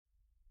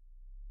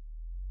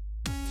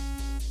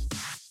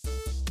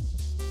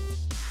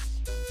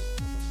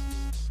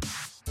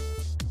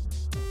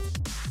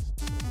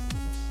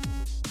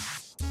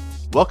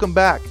Welcome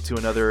back to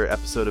another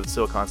episode of the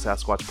Silicon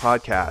Sasquatch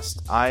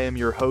podcast. I am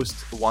your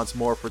host once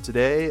more for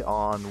today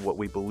on what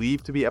we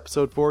believe to be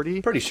episode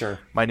 40. Pretty sure.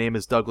 My name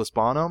is Douglas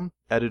Bonham,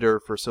 editor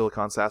for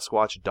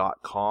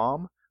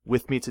SiliconSasquatch.com.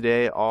 With me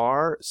today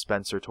are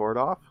Spencer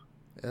Tordoff.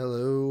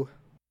 Hello.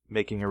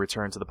 Making a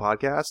return to the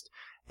podcast.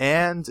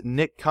 And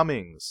Nick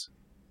Cummings.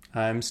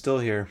 I'm still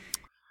here.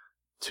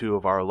 Two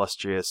of our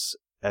illustrious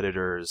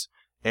editors.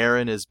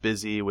 Aaron is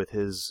busy with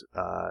his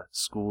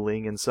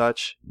schooling and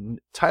such.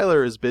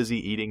 Tyler is busy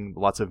eating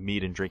lots of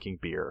meat and drinking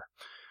beer.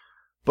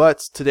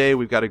 But today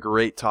we've got a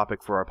great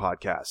topic for our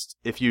podcast.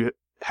 If you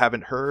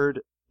haven't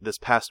heard, this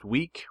past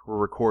week we're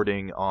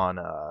recording on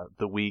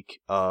the week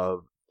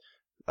of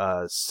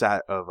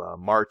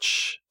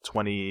March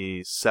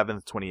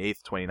 27th,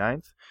 28th,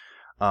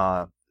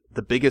 29th.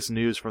 The biggest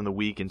news from the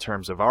week in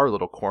terms of our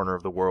little corner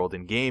of the world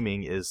in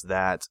gaming is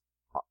that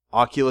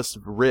Oculus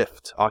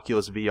Rift,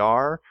 Oculus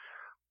VR,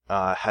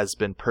 has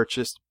been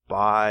purchased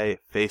by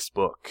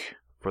Facebook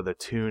for the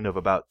tune of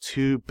about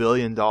 $2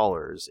 billion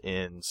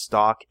in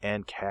stock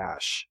and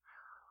cash.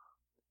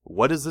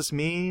 What does this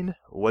mean?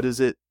 What is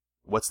it?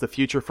 What's the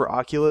future for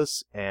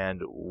Oculus?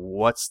 And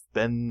what's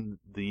been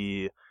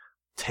the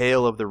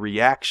tale of the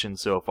reaction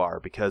so far?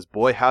 Because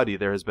boy howdy,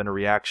 there has been a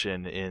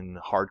reaction in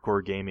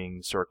hardcore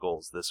gaming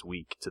circles this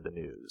week to the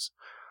news.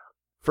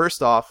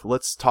 First off,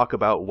 let's talk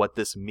about what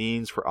this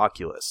means for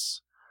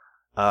Oculus.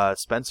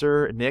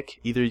 Spencer, Nick,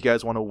 either of you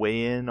guys want to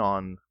weigh in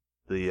on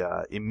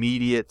the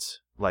immediate,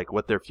 like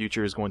what their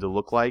future is going to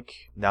look like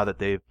now that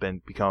they've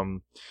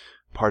become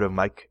part of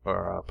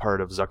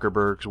part of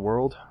Zuckerberg's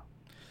world?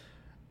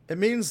 It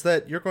means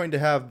that you're going to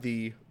have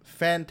the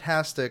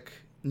fantastic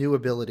new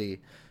ability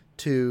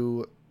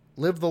to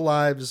live the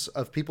lives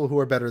of people who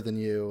are better than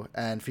you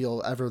and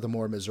feel ever the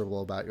more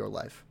miserable about your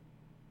life.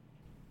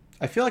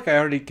 I feel like I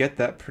already get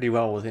that pretty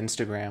well with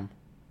Instagram.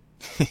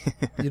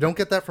 You don't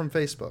get that from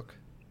Facebook.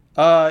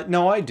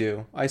 No, I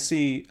do.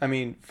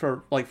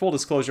 For like full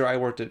disclosure, I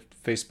worked at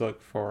Facebook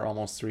for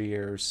almost 3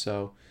 years,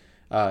 so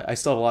I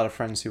still have a lot of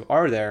friends who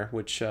are there,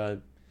 which, judge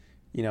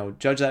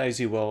that as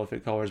you will if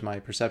it colors my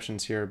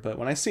perceptions here. But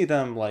when I see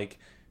them, like,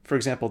 for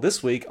example,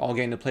 this week, all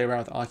getting to play around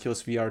with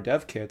Oculus VR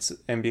dev kits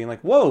and being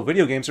like, whoa,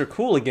 video games are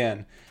cool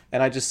again.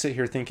 And I just sit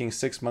here thinking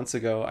 6 months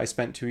ago, I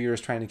spent 2 years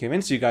trying to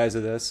convince you guys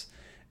of this.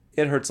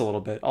 It hurts a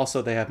little bit.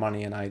 Also, they have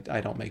money and I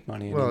don't make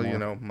money anymore.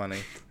 Well, money.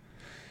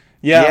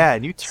 Yeah,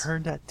 and you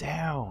turned that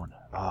down.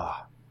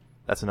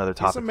 That's another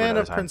topic. He's a man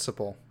of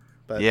principle.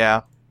 But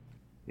Yeah.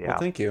 Well,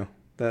 thank you.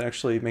 That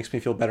actually makes me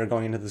feel better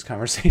going into this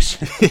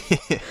conversation.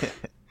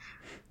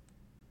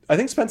 I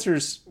think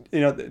Spencer's,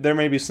 there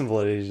may be some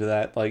validity to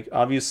that. Like,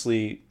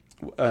 obviously,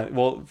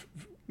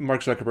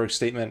 Mark Zuckerberg's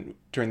statement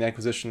during the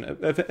acquisition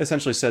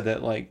essentially said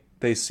that, like,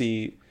 they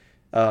see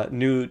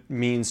new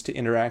means to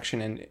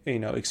interaction and,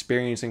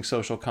 experiencing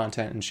social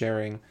content and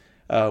sharing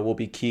will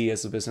be key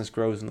as the business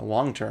grows in the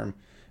long term.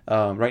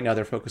 Right now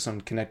they're focused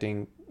on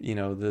connecting,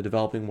 the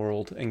developing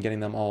world and getting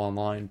them all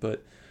online.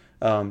 But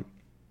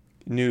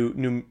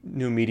new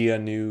media,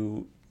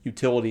 new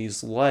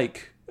utilities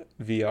like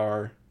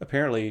VR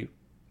apparently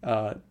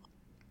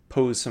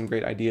pose some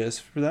great ideas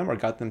for them or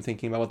got them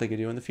thinking about what they could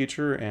do in the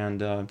future.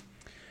 And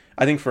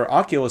I think for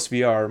Oculus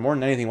VR, more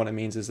than anything, what it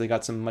means is they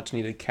got some much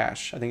needed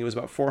cash. I think it was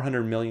about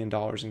 $400 million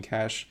in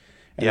cash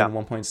and then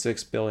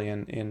 $1.6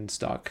 billion in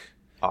stock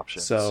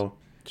options.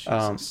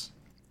 Jesus.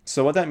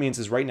 So what that means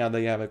is right now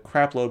they have a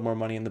crap load more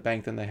money in the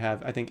bank than they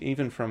have, I think,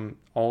 even from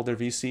all their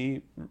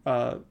VC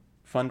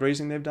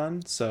fundraising they've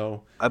done.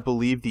 So I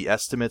believe the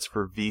estimates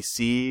for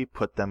VC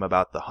put them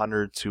about the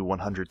 $100 to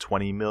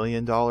 $120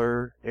 million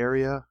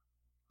area.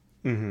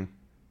 Mm-hmm.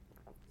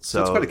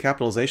 So it's quite a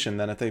capitalization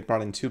then if they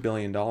brought in $2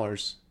 billion.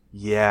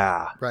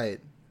 Yeah. Right.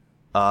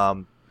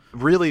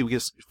 Really, we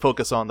just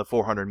focus on the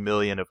 $400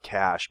 million of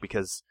cash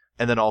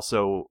and then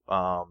also,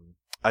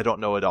 I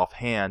don't know it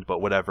offhand, but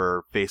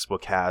whatever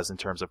Facebook has in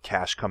terms of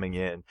cash coming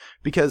in,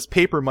 because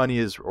paper money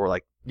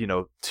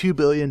 $2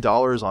 billion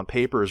on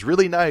paper is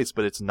really nice,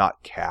 but it's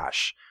not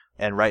cash.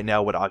 And right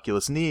now what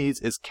Oculus needs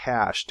is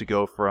cash to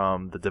go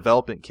from the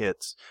development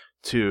kits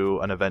to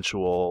an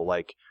eventual,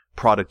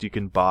 product you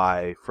can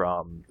buy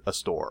from a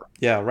store.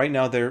 Yeah, right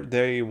now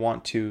they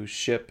want to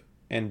ship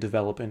and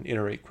develop and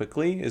iterate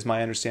quickly, is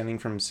my understanding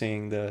from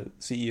seeing the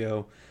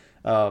CEO,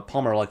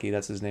 Palmer Luckey,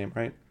 that's his name,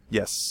 right?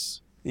 Yes.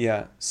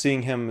 Yeah,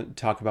 seeing him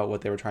talk about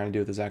what they were trying to do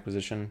with this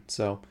acquisition.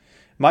 So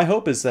my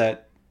hope is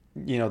that,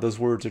 those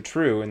words are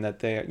true and that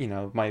they,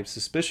 my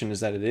suspicion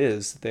is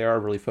that they are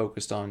really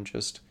focused on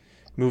just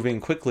moving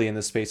quickly in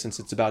this space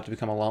since it's about to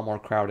become a lot more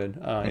crowded.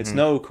 It's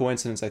no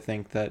coincidence, I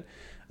think, that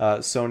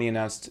Sony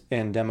announced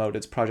and demoed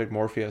its Project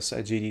Morpheus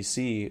at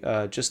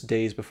GDC just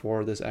days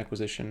before this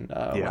acquisition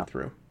went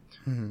through.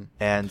 Mm-hmm.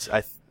 And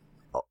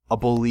a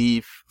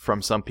belief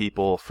from some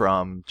people,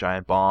 from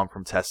Giant Bomb,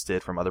 from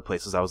Tested, from other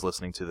places I was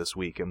listening to this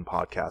week in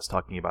podcasts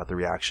talking about the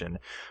reaction.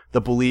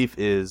 The belief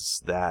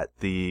is that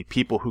the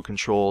people who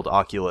controlled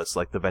Oculus,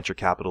 like the venture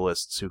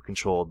capitalists who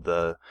controlled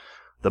the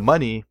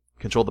money,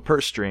 controlled the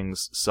purse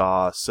strings,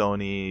 saw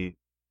Sony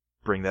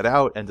bring that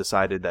out and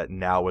decided that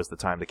now was the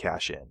time to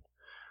cash in.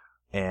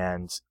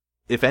 And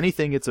if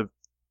anything,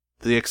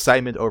 the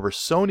excitement over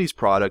Sony's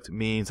product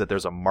means that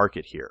there's a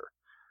market here.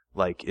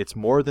 Like, it's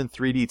more than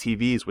 3D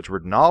TVs, which were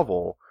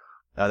novel.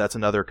 That's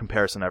another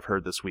comparison I've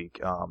heard this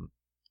week.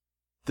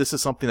 This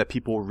is something that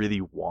people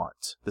really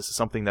want. This is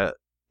something that,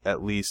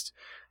 at least,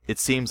 it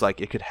seems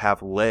like it could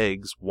have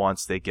legs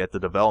once they get the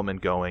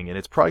development going, and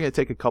it's probably going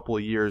to take a couple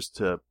of years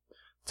to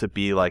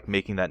be like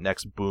making that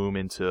next boom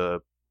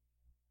into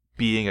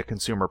being a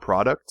consumer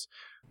product.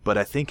 But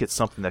I think it's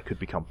something that could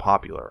become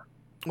popular.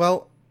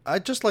 Well,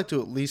 I'd just like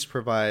to at least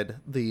provide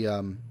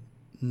the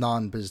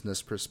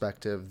non-business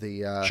perspective,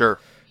 the Sure.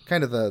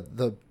 kind of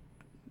the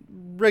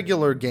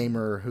regular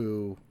gamer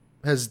who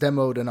has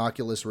demoed an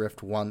Oculus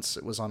Rift once.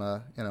 It was on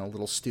a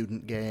little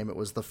student game. It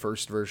was the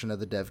first version of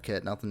the dev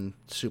kit, nothing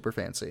super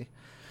fancy.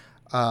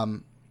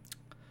 And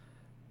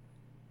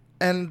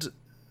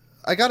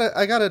I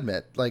gotta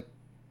admit, like,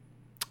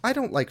 I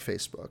don't like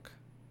Facebook.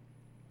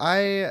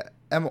 I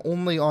am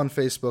only on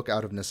Facebook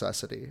out of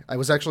necessity. I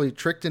was actually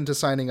tricked into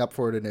signing up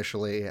for it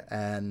initially,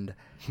 and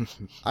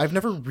I've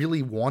never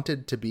really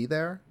wanted to be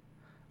there.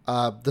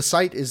 The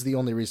site is the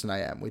only reason I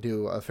am. We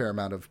do a fair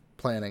amount of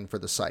planning for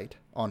the site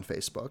on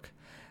Facebook,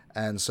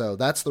 and so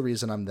that's the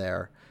reason I'm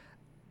there.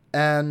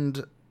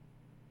 And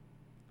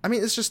I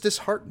mean, it's just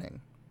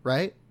disheartening,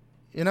 right?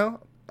 You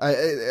know,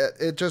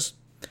 it just,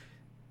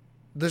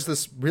 there's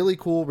this really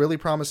cool, really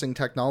promising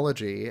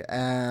technology,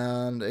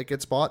 and it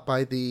gets bought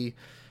by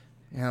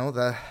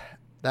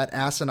that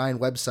asinine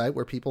website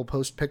where people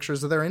post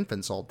pictures of their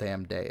infants all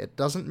damn day. It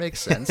doesn't make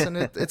sense, and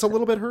it's a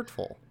little bit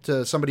hurtful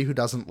to somebody who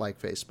doesn't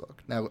like Facebook.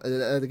 Now,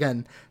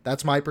 again,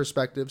 that's my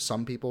perspective.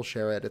 Some people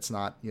share it. It's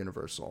not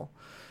universal.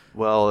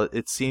 Well,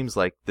 it seems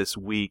like this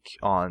week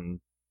on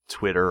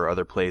Twitter or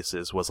other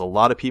places was a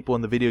lot of people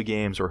in the video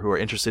games or who are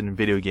interested in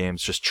video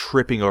games just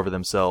tripping over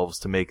themselves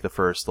to make the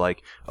first,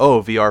 like,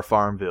 oh, VR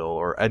Farmville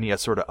or any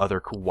sort of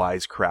other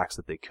wise cracks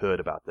that they could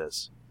about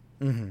this.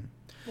 Mm-hmm.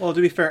 Well,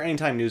 to be fair,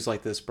 anytime news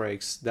like this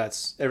breaks,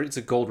 it's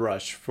a gold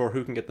rush for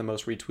who can get the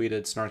most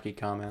retweeted snarky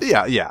comment.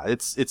 Yeah,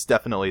 it's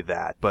definitely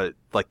that. But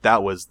like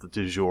that was the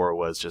du jour,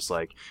 was just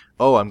like,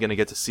 oh, I'm gonna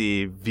get to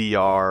see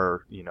VR,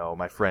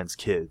 my friends'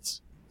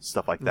 kids,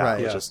 stuff like that.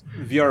 Right. Yeah. Just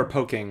VR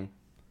poking,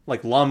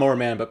 like Lawnmower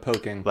Man, but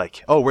poking.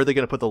 like, oh, where are they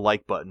gonna put the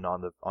like button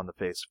on the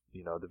face,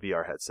 the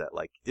VR headset?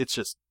 Like, it's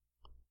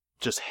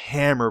just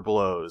hammer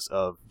blows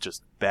of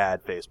just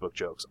bad Facebook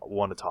jokes,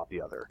 one atop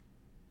the other.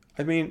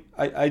 I mean,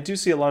 I do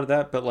see a lot of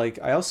that, but like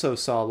I also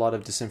saw a lot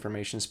of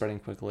disinformation spreading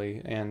quickly.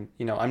 And,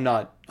 I'm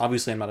not a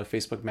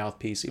Facebook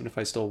mouthpiece. Even if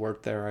I still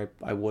worked there,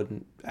 I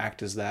wouldn't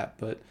act as that.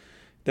 But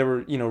there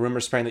were,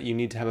 rumors spreading that you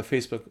need to have a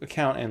Facebook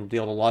account and be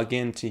able to log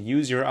in to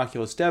use your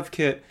Oculus Dev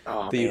Kit,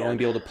 that you'd only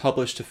be able to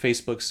publish to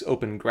Facebook's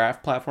Open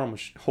Graph platform,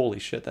 which, holy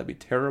shit, that'd be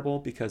terrible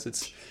because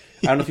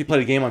I don't know if you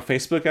played a game on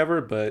Facebook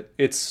ever, but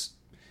it's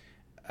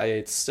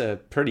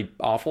pretty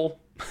awful.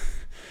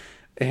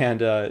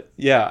 And I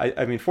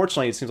mean,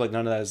 fortunately, it seems like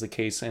none of that is the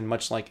case. And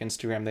much like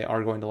Instagram, they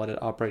are going to let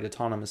it operate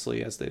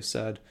autonomously, as they've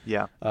said.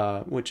 Yeah.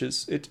 Which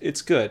is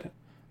it's good.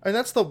 And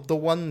that's the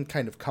one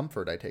kind of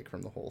comfort I take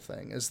from the whole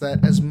thing, is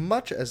that as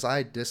much as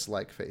I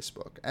dislike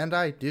Facebook, and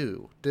I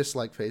do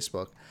dislike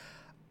Facebook,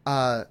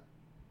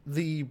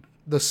 the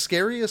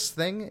scariest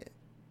thing,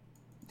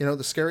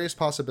 the scariest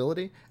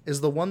possibility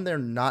is the one they're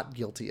not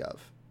guilty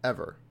of,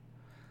 ever.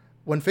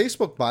 When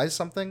Facebook buys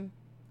something,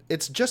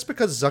 it's just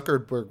because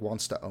Zuckerberg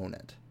wants to own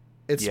it.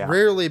 It's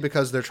rarely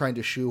because they're trying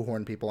to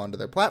shoehorn people onto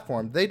their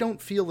platform. They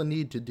don't feel the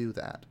need to do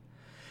that.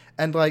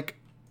 And, like,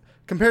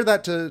 compare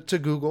that to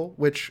Google,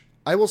 which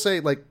I will say,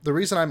 like, the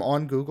reason I'm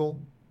on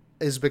Google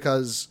is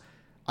because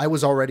I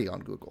was already on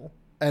Google.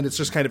 And it's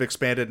just kind of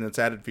expanded in its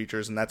added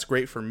features, and that's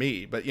great for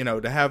me. But,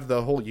 to have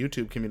the whole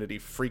YouTube community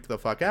freak the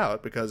fuck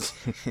out because,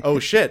 oh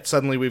shit,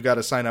 suddenly we've got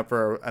to sign up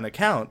for an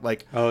account.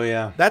 Like, oh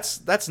yeah,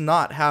 that's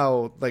not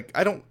how, like,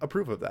 I don't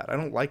approve of that. I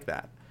don't like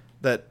that.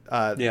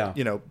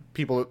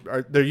 People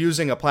they're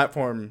using a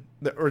platform,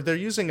 or they're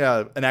using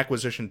an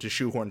acquisition to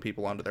shoehorn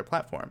people onto their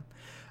platform.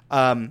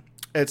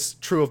 It's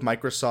true of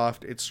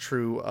Microsoft. It's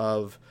true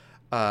of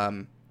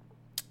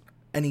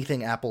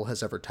anything Apple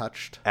has ever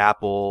touched.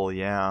 Apple,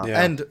 yeah.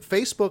 And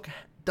Facebook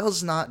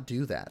does not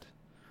do that.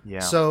 Yeah.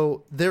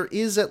 So there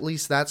is at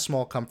least that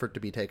small comfort to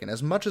be taken.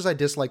 As much as I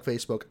dislike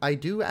Facebook, I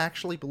do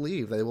actually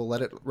believe they will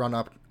let it run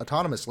up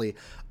autonomously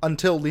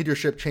until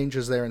leadership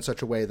changes there in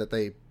such a way that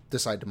they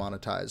decide to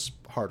monetize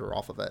harder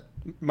off of it.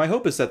 My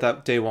hope is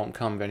that day won't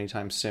come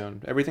anytime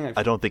soon.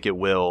 I don't think it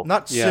will.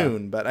 Not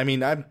soon, but I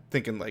mean, I'm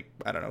thinking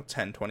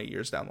 10, 20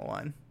 years down the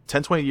line.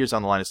 10, 20 years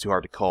down the line is too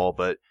hard to call,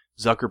 but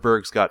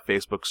Zuckerberg's got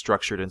Facebook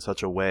structured in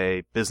such a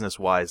way,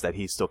 business-wise, that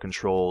he still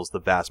controls the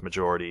vast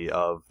majority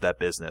of that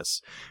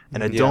business.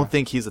 And I don't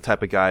think he's the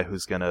type of guy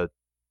who's going to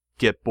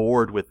get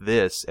bored with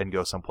this and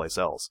go someplace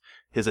else.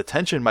 His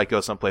attention might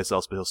go someplace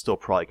else, but he'll still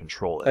probably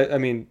control it. I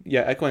mean,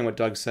 echoing what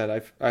Doug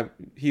said,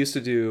 he used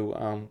to do,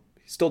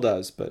 he still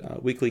does,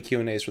 but weekly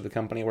Q&As for the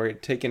company where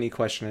he'd take any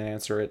question and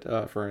answer it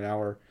for an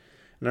hour.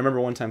 And I remember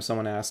one time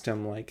someone asked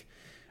him, like,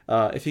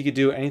 if he could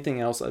do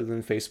anything else other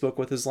than Facebook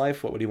with his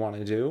life, what would he want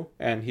to do?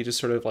 And he just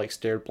sort of like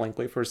stared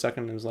blankly for a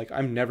second and was like,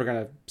 I'm never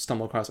going to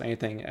stumble across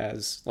anything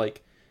as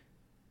like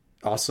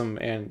awesome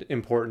and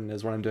important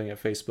as what I'm doing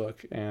at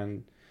Facebook.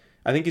 And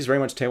I think he's very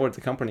much tailored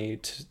the company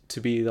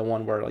to be the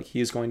one where like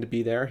he's going to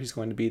be there. He's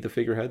going to be the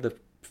figurehead, the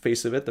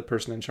face of it, the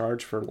person in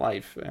charge for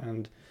life.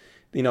 And,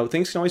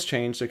 things can always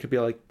change. There could be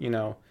like,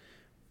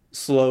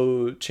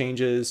 slow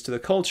changes to the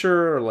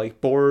culture or like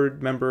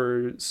board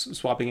members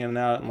swapping in and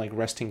out and like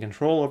wresting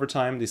control over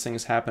time. These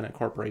things happen at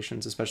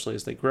corporations, especially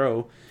as they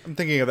grow. I'm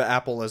thinking of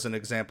Apple as an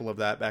example of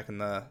that back in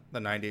the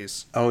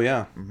 90s. Oh,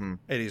 yeah.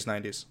 80s,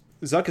 90s.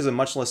 Zuck is a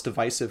much less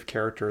divisive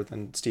character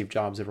than Steve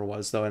Jobs ever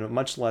was, though, and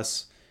much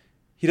less...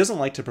 He doesn't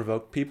like to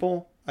provoke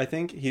people, I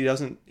think.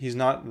 He's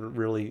not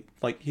really...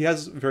 Like, he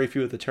has very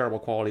few of the terrible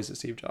qualities that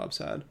Steve Jobs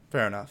had.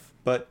 Fair enough.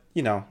 But,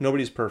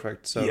 nobody's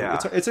perfect, so Yeah.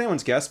 it's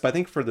anyone's guess. But I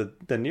think for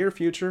the near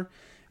future,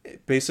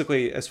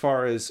 basically, as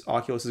far as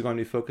Oculus is going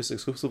to be focused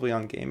exclusively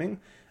on gaming,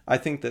 I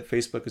think that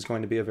Facebook is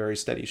going to be a very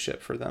steady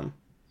ship for them.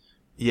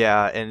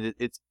 Yeah, and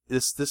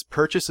this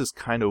purchase is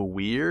kind of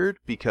weird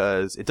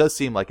because it does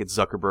seem like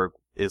Zuckerberg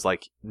is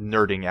like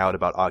nerding out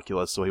about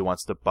Oculus, so he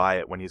wants to buy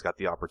it when he's got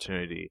the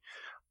opportunity.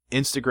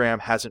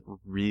 Instagram hasn't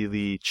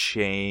really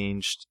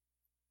changed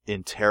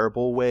in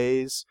terrible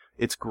ways.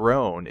 It's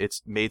grown,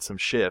 it's made some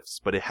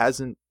shifts, but it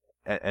hasn't,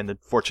 and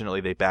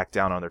unfortunately they backed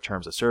down on their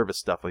terms of service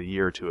stuff a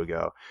year or two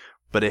ago,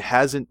 but it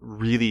hasn't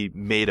really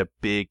made a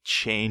big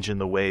change in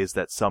the ways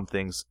that some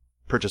things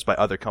purchased by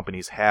other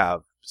companies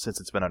have since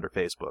it's been under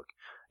Facebook.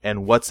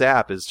 And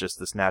WhatsApp is just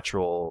this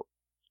natural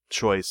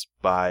choice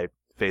by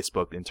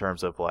Facebook in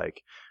terms of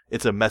like,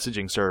 it's a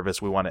messaging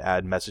service, we want to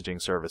add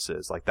messaging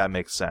services, like that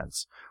makes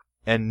sense.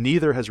 And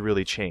neither has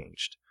really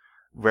changed.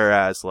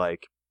 Whereas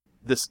like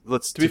this,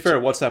 To be fair,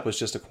 WhatsApp was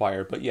just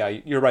acquired, but yeah,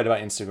 you're right about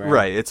Instagram.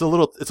 Right, it's a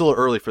little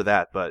early for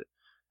that, but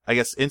I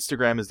guess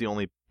Instagram is the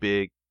only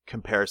big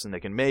comparison they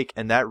can make,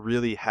 and that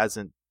really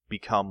hasn't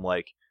become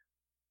like,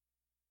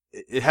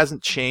 it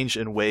hasn't changed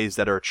in ways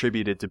that are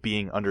attributed to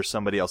being under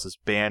somebody else's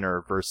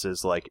banner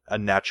versus like a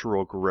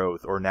natural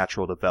growth or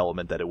natural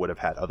development that it would have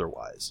had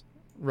otherwise.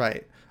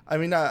 Right. I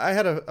mean, I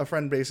had a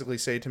friend basically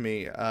say to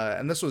me,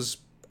 and this was,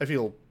 I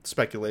feel,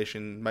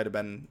 speculation, might have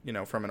been,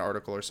 from an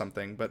article or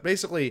something, but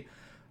basically,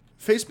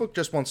 Facebook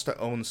just wants to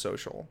own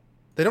social.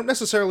 They don't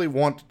necessarily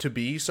want to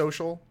be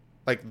social,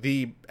 like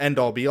the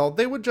end-all be-all.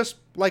 They would just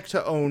like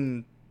to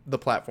own the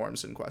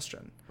platforms in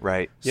question.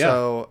 Right. Yeah.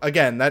 So,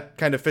 again, that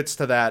kind of fits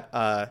to that,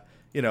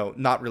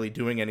 not really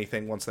doing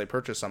anything once they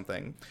purchase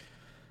something.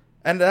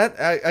 And that,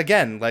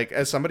 again, like,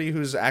 as somebody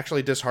who's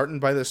actually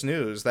disheartened by this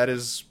news, that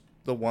is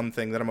the one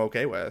thing that I'm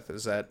okay with,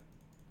 is that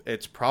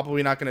it's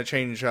probably not going to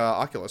change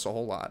Oculus a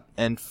whole lot.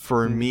 And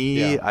for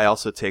me, yeah. I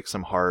also take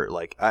some heart.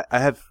 Like, I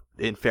have,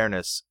 in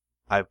fairness,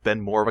 I've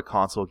been more of a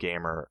console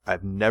gamer.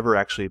 I've never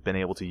actually been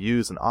able to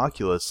use an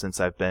Oculus since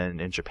I've been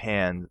in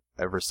Japan,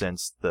 ever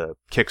since the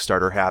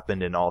Kickstarter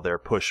happened and all their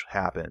push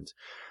happened.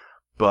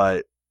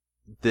 But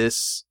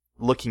this,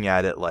 looking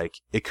at it, like,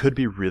 it could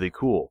be really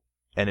cool.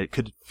 And it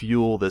could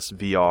fuel this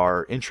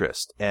VR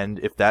interest. And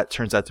if that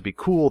turns out to be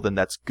cool, then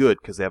that's good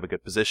because they have a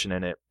good position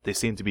in it. They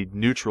seem to be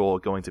neutral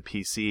going to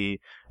PC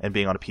and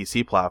being on a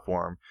PC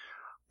platform.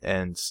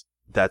 And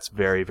that's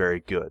very, very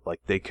good. Like,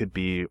 they could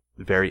be a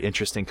very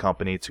interesting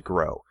company to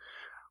grow.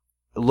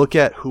 Look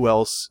at who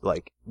else,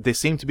 like, they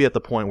seem to be at the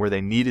point where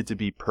they needed to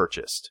be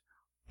purchased.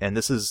 And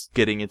this is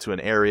getting into an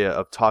area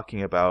of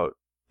talking about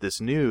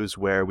this news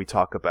where we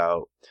talk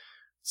about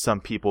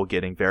some people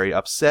getting very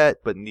upset,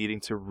 but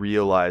needing to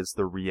realize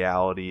the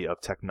reality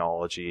of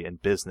technology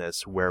and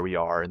business where we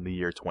are in the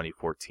year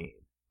 2014.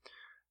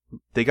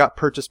 They got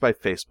purchased by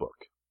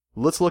Facebook.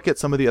 Let's look at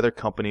some of the other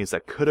companies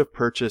that could have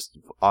purchased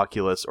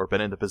Oculus or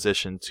been in the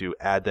position to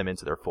add them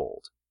into their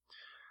fold.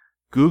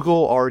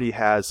 Google already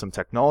has some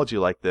technology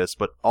like this,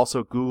 but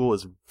also Google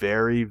is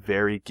very,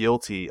 very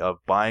guilty of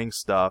buying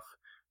stuff,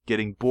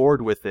 getting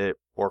bored with it,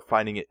 or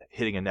finding it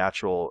hitting a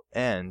natural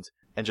end,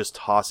 and just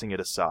tossing it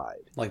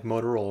aside. Like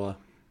Motorola.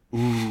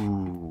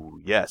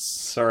 Ooh, yes.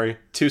 Sorry,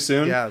 too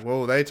soon? Yeah,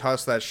 whoa, they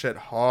toss that shit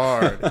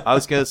hard. I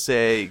was going to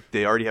say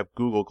they already have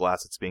Google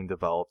Glass that's being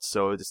developed,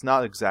 so it's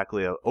not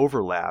exactly an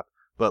overlap,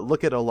 but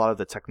look at a lot of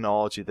the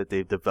technology that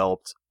they've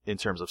developed in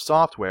terms of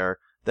software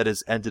that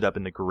has ended up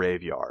in the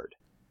graveyard.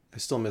 I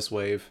still miss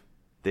Wave.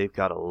 They've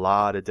got a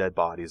lot of dead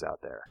bodies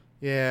out there.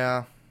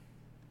 Yeah.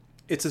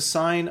 It's a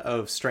sign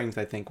of strength,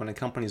 I think, when a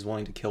company's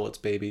willing to kill its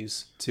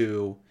babies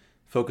to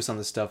focus on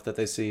the stuff that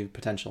they see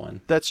potential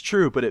in. That's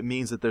true, but it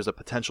means that there's a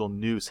potential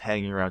noose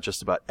hanging around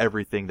just about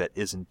everything that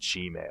isn't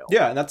Gmail.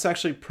 Yeah, and that's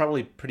actually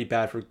probably pretty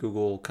bad for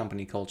Google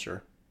company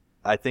culture.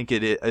 I think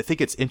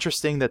it's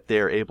interesting that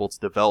they're able to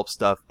develop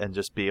stuff and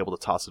just be able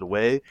to toss it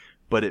away,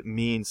 but it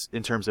means,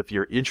 in terms of if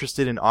you're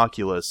interested in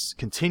Oculus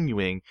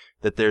continuing,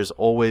 that there's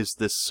always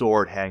this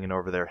sword hanging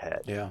over their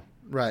head. Yeah.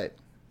 Right.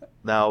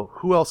 Now,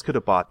 who else could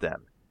have bought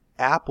them?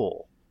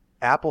 Apple.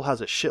 Apple has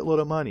a shitload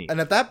of money.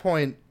 And at that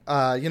point,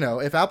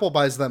 if Apple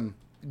buys them,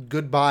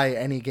 goodbye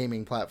any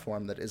gaming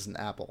platform that isn't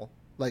Apple.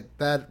 Like,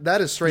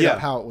 that is straight up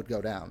how it would go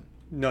down.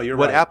 No, you're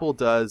what right. Apple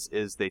does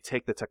is they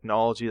take the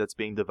technology that's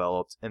being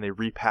developed and they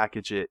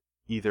repackage it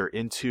either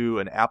into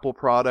an Apple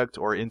product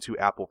or into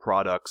Apple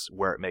products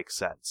where it makes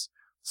sense.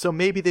 So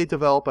maybe they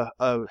develop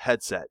a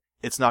headset.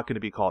 It's not going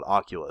to be called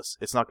Oculus.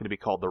 It's not going to be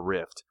called the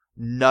Rift.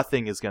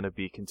 Nothing is going to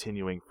be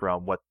continuing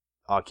from what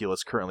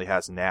Oculus currently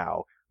has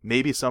now.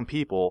 Maybe some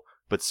people,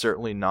 but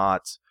certainly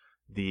not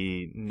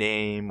the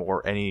name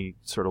or any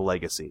sort of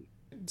legacy.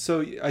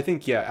 So I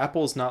think, yeah,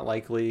 Apple's not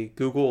likely.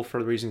 Google, for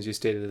the reasons you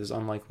stated, is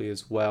unlikely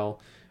as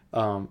well.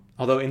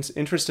 Although,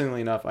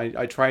 interestingly enough,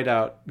 I tried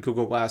out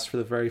Google Glass for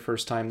the very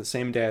first time the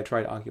same day I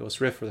tried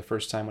Oculus Rift for the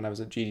first time when I was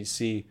at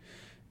GDC.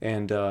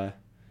 And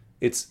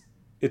it's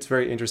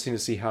very interesting to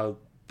see how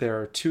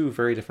there are two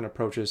very different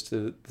approaches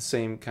to the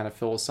same kind of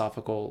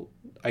philosophical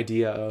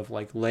idea of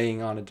like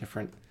laying on a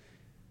different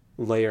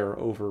layer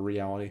over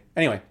reality.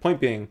 Anyway, point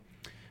being,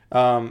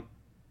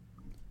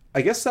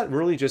 I guess that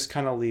really just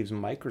kind of leaves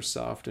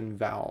Microsoft and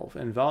Valve.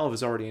 And Valve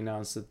has already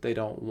announced that they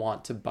don't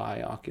want to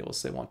buy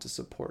Oculus. They want to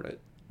support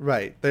it.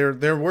 Right.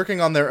 They're working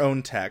on their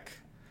own tech.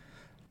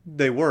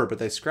 They were, but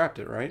they scrapped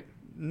it, right?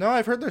 No,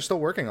 I've heard they're still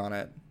working on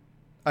it.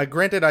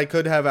 Granted, I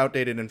could have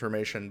outdated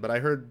information, but I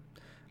heard,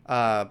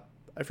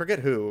 I forget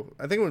who.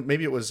 I think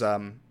maybe it was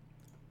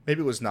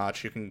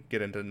Notch. You can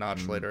get into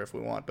Notch later if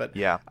we want, but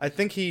Yeah. I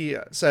think he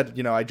said,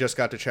 I just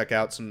got to check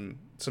out some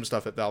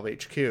stuff at Valve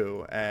HQ,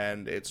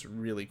 and it's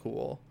really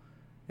cool.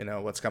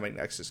 What's coming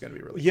next is going to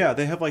be really Yeah,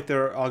 they have like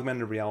their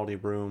augmented reality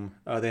room.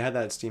 They had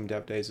that at Steam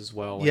Dev Days as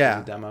well. Like, Yeah.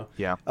 as a demo.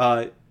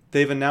 Yeah.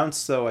 They've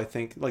announced, though, I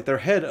think, like their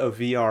head of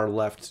VR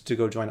left to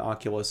go join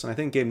Oculus. And I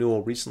think Gabe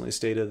Newell recently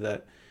stated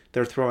that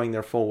they're throwing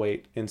their full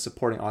weight in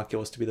supporting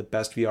Oculus to be the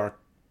best VR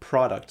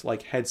product,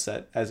 like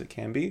headset, as it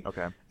can be.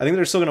 Okay. I think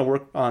they're still going to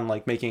work on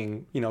like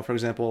making, for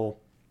example,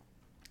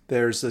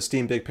 there's the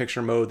Steam Big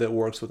Picture mode that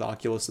works with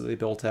Oculus that they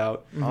built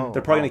out. Oh,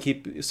 They're probably going to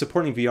keep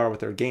supporting VR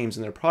with their games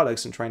and their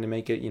products and trying to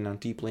make it,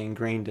 deeply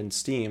ingrained in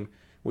Steam,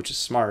 which is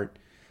smart.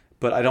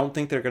 But I don't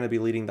think they're going to be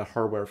leading the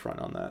hardware front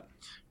on that.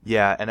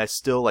 Yeah, and I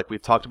still, like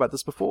we've talked about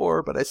this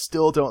before, but I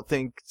still don't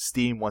think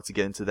Steam wants to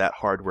get into that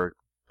hardware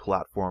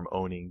platform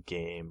owning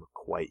game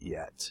quite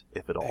yet,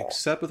 if at all.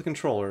 Except with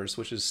controllers,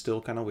 which is still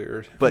kind of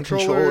weird. But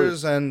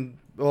controllers and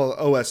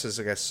OS is,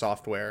 I guess,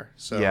 software.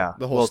 So Yeah.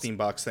 the whole Well,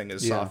 Steambox thing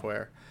is yeah.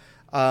 software.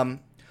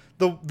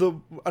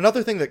 The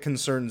another thing that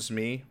concerns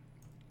me,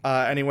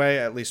 anyway,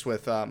 at least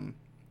with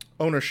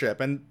ownership,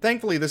 and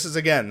thankfully this is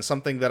again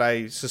something that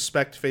I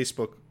suspect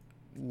Facebook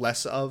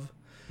less of,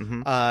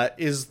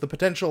 is the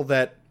potential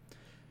that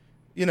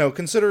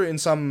consider in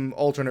some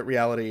alternate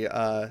reality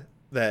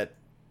that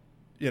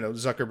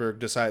Zuckerberg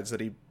decides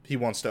that he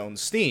wants to own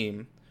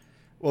Steam.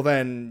 Well,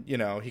 then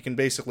he can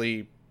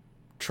basically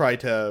try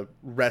to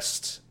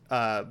wrest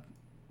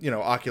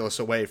Oculus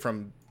away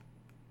from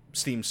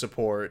Steam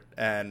support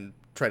and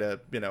try to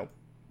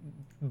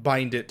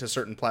bind it to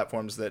certain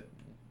platforms that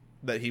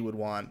he would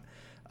want,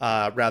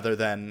 rather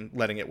than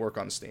letting it work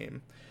on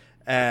Steam.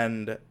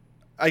 And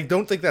I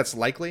don't think that's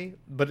likely,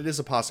 but it is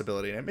a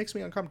possibility, and it makes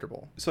me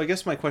uncomfortable. So I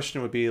guess my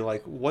question would be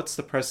like, what's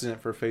the precedent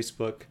for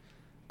Facebook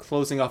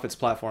closing off its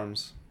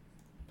platforms?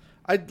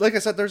 Like I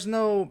said, there's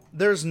not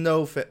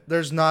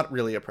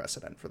really a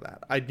precedent for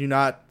that. I do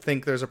not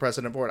think there's a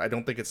precedent for it. I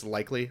don't think it's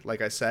likely.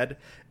 Like I said,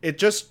 it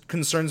just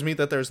concerns me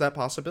that there's that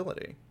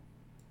possibility.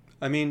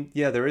 I mean,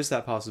 yeah, there is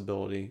that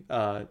possibility.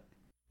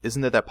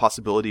 Isn't there that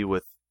possibility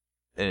with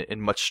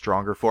in much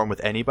stronger form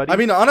with anybody? I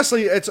mean,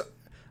 honestly,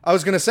 I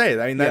was gonna say.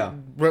 I mean, that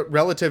Yeah.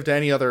 relative to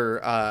any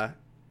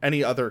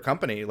other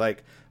company,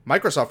 like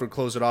Microsoft would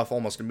close it off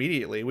almost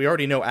immediately. We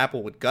already know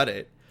Apple would gut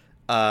it.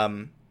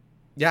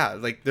 Yeah,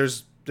 like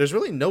there's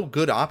really no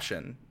good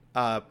option.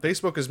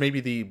 Facebook is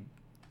maybe the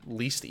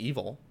least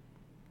evil.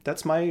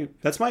 That's my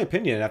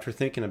opinion after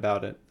thinking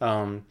about it.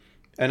 And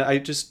I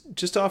just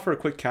to offer a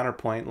quick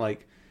counterpoint,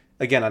 like,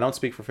 again, I don't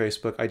speak for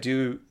Facebook. I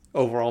do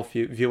overall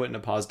view it in a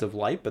positive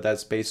light, but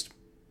that's based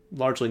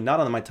largely not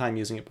on my time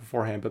using it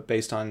beforehand, but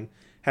based on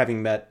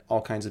having met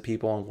all kinds of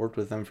people and worked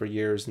with them for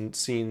years and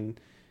seen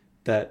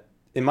that,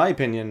 in my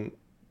opinion,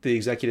 the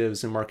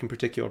executives and Mark in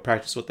particular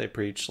practice what they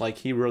preach. Like,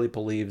 he really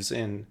believes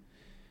in,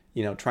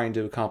 trying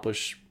to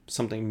accomplish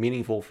something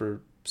meaningful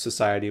for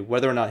society.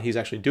 Whether or not he's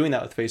actually doing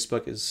that with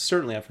Facebook is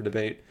certainly up for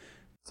debate.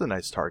 It's a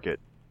nice target.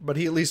 But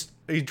he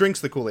drinks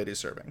the Kool-Aid he's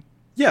serving.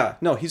 Yeah,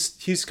 no,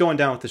 he's going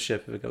down with the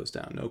ship if it goes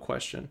down, no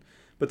question.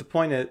 But the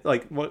point is,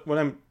 like, what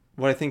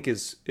I think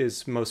is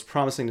most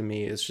promising to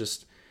me is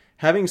just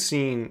having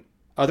seen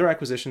other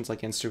acquisitions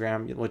like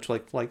Instagram, which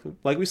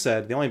like we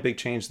said, the only big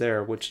change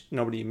there, which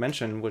nobody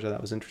mentioned, which I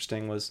thought was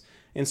interesting, was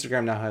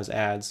Instagram now has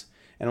ads,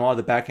 and a lot of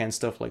the back end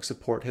stuff like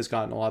support has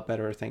gotten a lot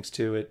better thanks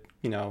to it.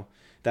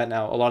 That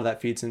now a lot of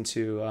that feeds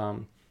into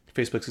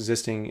Facebook's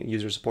existing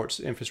user support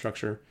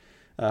infrastructure,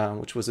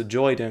 which was a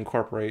joy to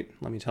incorporate,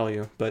 let me tell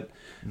you. But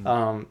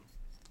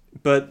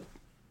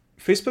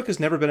Facebook has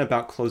never been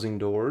about closing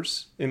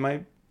doors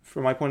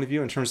from my point of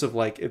view, in terms of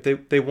like, if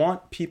they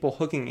want people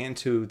hooking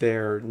into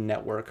their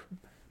network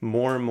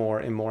more and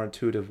more in more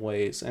intuitive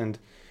ways. And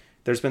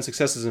there's been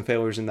successes and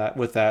failures in that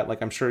with that.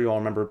 Like I'm sure you all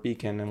remember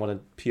Beacon and what a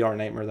PR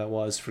nightmare that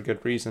was for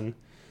good reason.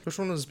 Which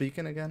one was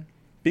Beacon again?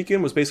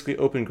 Beacon was basically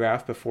Open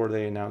Graph before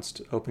they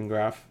announced Open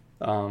Graph.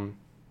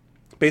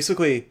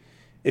 Basically,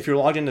 if you're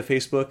logged into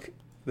Facebook,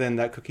 then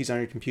that cookie's on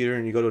your computer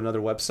and you go to another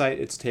website,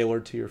 it's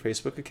tailored to your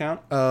Facebook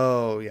account.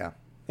 Oh, yeah.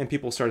 And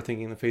people started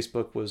thinking that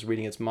Facebook was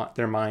reading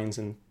their minds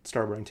and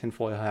started wearing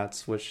tinfoil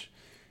hats, which,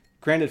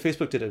 granted,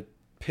 Facebook did a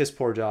piss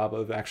poor job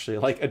of actually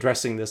like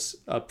addressing this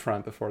up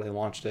front before they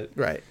launched it.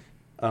 Right.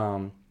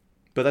 But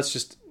that's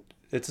just,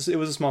 it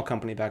was a small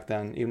company back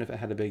then, even if it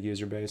had a big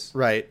user base.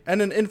 Right.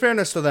 And in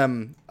fairness to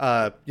them,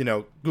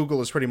 Google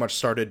has pretty much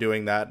started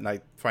doing that, and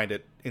I find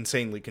it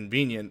insanely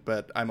convenient,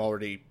 but I'm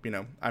already,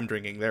 I'm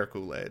drinking their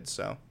Kool-Aid,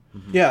 so.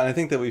 Yeah, and I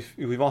think that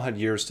we've all had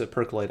years to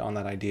percolate on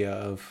that idea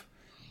of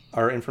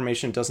our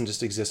information doesn't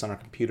just exist on our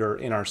computer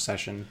in our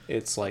session.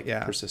 It's like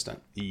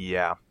persistent.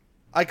 Yeah.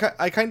 I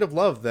kind of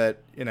love that,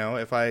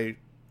 if I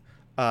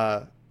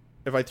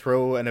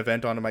throw an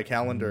event onto my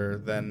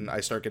calendar, then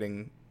I start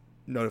getting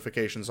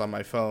notifications on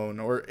my phone,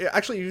 or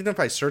actually even if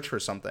I search for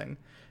something,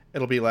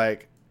 it'll be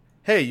like,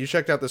 hey, you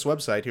checked out this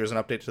website, here's an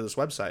update to this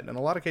website. And in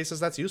a lot of cases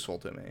that's useful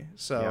to me.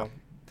 So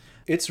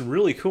it's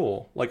really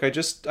cool. Like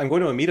I'm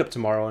going to a meetup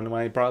tomorrow, and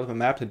when I brought up a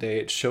map today,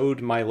 it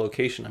showed my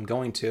location I'm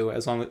going to,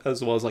 as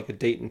well as like a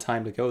date and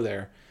time to go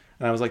there.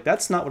 And I was like,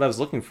 that's not what I was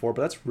looking for,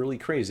 but that's really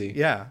crazy.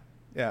 Yeah.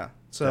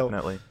 So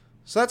definitely.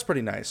 So that's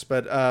pretty nice.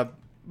 But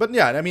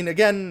yeah, I mean,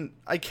 again,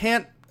 I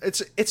can't.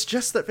 It's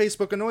just that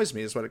Facebook annoys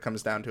me is what it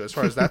comes down to as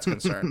far as that's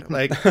concerned.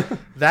 Like,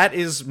 that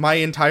is my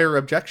entire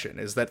objection,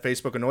 is that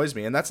Facebook annoys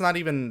me. And that's not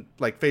even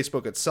like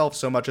Facebook itself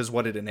so much as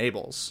what it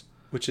enables.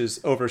 Which is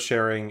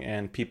oversharing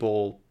and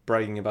people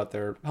bragging about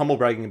their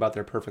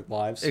perfect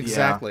lives.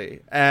 Exactly.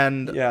 Yeah.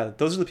 And yeah,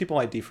 those are the people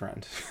I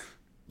defriend.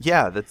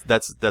 Yeah,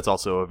 that's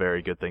also a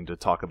very good thing to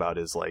talk about,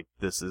 is like,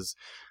 this is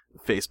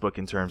Facebook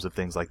in terms of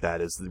things like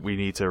that, is we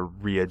need to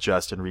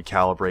readjust and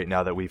recalibrate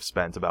now that we've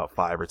spent about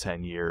 5 or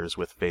 10 years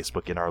with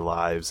Facebook in our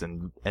lives,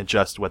 and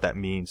just what that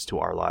means to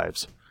our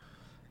lives.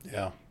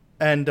 Yeah.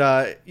 And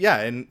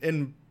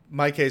in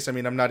my case, I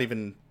mean, I'm not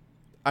even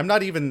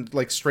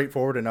like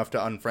straightforward enough to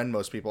unfriend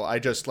most people. I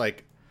just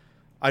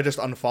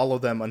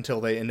unfollow them until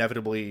they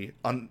inevitably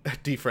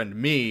defriend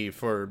me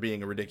for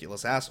being a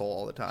ridiculous asshole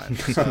all the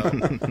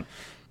time.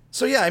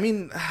 So yeah, I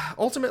mean,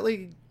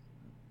 ultimately,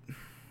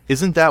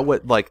 isn't that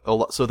what, like,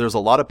 so there's a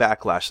lot of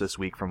backlash this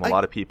week from a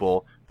lot of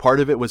people.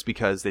 Part of it was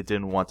because they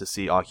didn't want to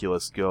see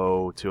Oculus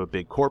go to a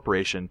big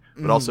corporation,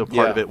 but also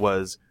part of it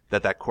was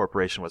that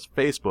corporation was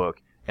Facebook,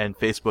 and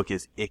Facebook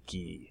is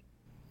icky.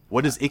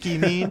 What does icky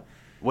mean?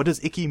 What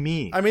does icky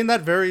mean? I mean,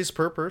 that varies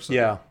per person.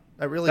 Yeah.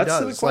 That really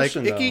does. The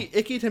question, like,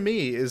 icky to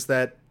me is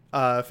that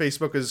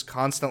Facebook is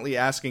constantly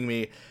asking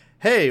me,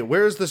 hey,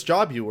 where's this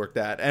job you worked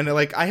at? And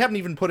like, I haven't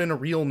even put in a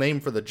real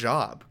name for the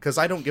job because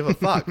I don't give a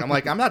fuck. I'm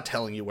like, I'm not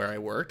telling you where I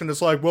worked. And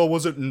it's like, well,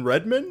 was it in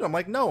Redmond? I'm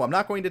like, no, I'm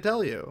not going to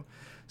tell you.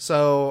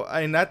 So,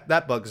 I mean,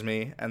 that bugs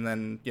me. And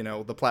then,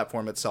 the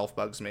platform itself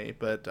bugs me.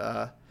 But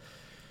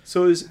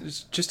so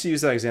just to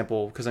use that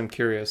example, because I'm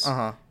curious,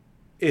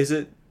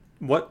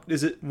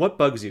 what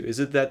bugs you? Is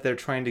it that they're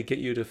trying to get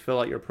you to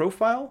fill out your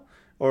profile,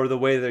 or the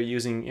way they're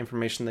using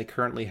information they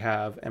currently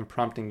have and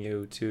prompting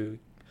you to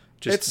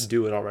just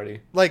do it already?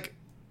 Like,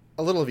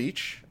 a little of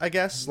each, I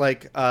guess.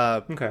 Like,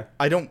 okay.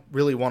 I don't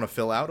really want to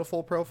fill out a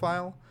full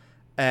profile,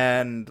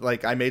 and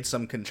like, I made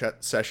some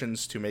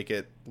concessions to make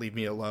it leave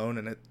me alone,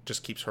 and it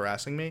just keeps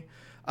harassing me.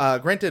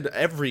 Granted,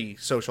 every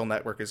social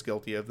network is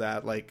guilty of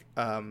that. Like,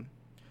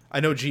 I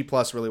know G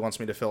Plus really wants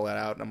me to fill that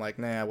out, and I'm like,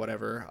 nah,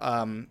 whatever.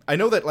 I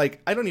know that,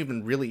 like, I don't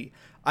even really...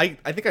 I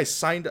think I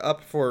signed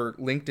up for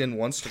LinkedIn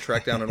once to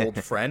track down an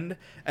old friend,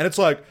 and it's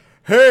like,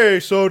 hey,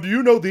 so do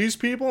you know these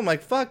people? I'm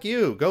like, fuck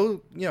you.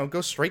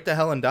 Go straight to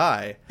hell and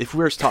die. If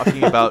we're just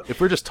talking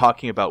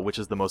about which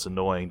is the most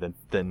annoying,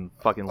 then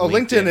fucking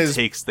LinkedIn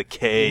takes the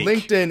cake.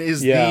 LinkedIn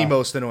is the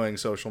most annoying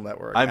social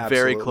network. I'm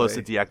very close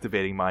to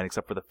deactivating mine,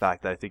 except for the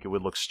fact that I think it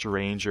would look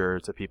stranger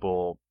to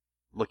people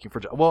looking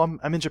for... Well,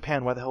 I'm in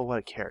Japan. Why the hell would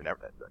I care?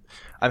 Never.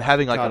 I'm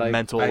having like a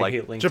mental... I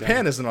hate LinkedIn.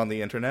 Japan isn't on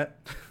the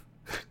internet.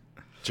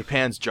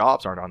 Japan's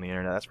jobs aren't on the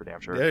internet. That's for damn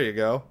sure. There you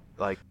go.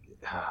 Like...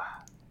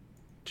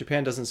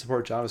 Japan doesn't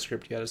support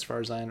JavaScript yet, as far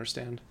as I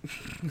understand.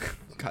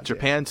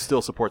 Japan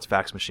still supports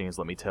fax machines,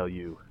 let me tell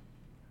you.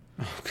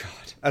 Oh,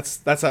 God. That's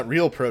that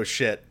real pro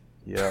shit.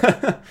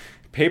 Yeah.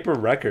 Paper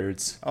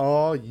records.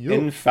 Oh, you...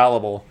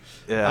 Infallible.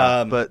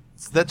 Yeah, but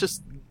that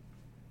just...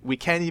 We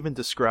can't even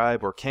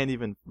describe or can't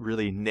even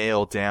really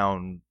nail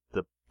down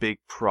the big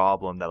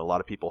problem that a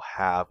lot of people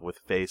have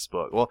with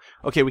Facebook. Well,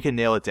 okay, we can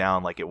nail it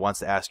down, like it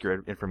wants to ask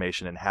your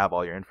information and have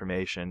all your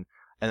information,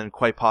 and then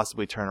quite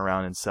possibly turn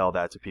around and sell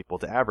that to people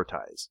to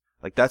advertise.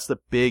 Like, that's the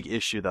big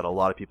issue that a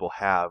lot of people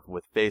have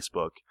with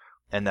Facebook,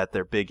 and that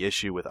their big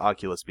issue with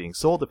Oculus being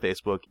sold to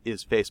Facebook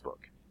is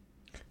Facebook.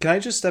 Can I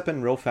just step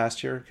in real fast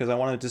here? Because I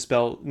want to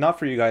dispel, not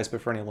for you guys, but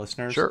for any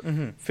listeners. Sure.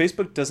 Mm-hmm.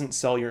 Facebook doesn't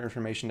sell your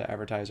information to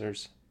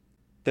advertisers.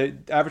 The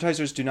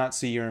advertisers do not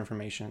see your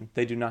information.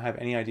 They do not have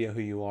any idea who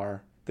you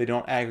are. They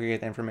don't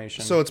aggregate the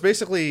information. So it's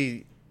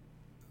basically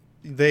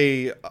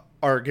they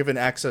are given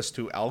access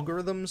to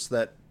algorithms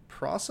that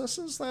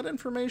processes that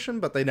information,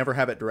 but they never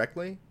have it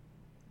directly.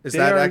 Is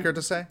that accurate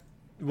to say?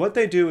 What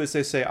they do is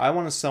they say, I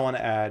want to sell an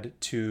ad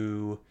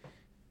to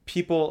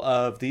people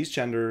of these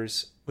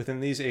genders within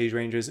these age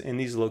ranges in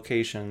these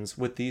locations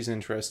with these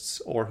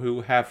interests, or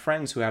who have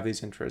friends who have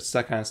these interests,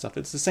 that kind of stuff.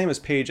 It's the same as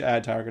page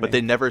ad targeting. But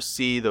they never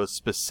see those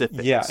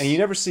specifics. Yeah, and you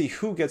never see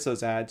who gets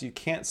those ads. You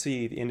can't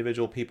see the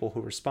individual people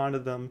who respond to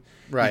them.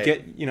 Right. You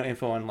get,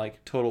 info on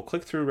like total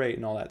click-through rate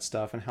and all that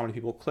stuff, and how many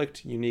people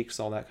clicked, uniques,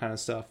 all that kind of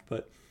stuff.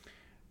 But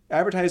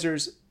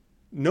advertisers,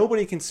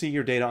 nobody can see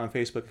your data on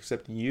Facebook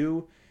except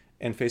you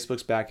and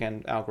Facebook's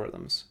back-end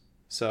algorithms.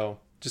 So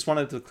just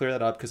wanted to clear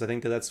that up, because I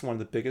think that that's one of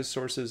the biggest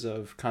sources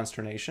of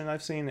consternation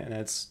I've seen, and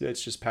it's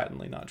just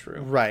patently not true.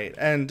 Right.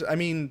 And I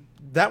mean,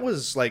 that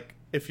was like,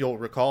 if you'll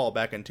recall,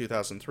 back in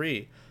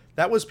 2003,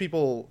 that was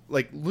people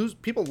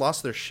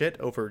lost their shit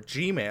over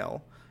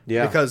Gmail.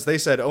 Yeah. Because they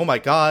said, oh my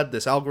God,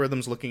 this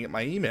algorithm's looking at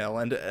my email.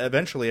 And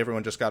eventually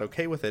everyone just got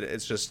okay with it.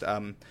 It's just, I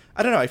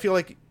don't know. I feel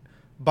like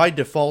by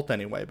default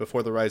anyway,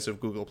 before the rise of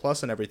Google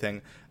Plus and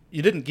everything,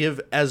 you didn't give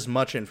as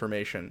much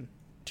information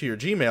to your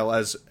Gmail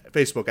as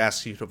Facebook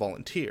asks you to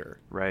volunteer.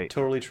 Right.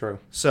 Totally true.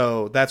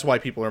 So that's why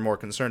people are more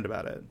concerned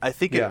about it. I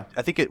think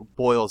it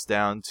boils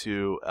down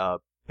to a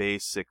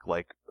basic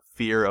like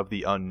fear of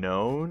the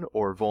unknown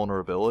or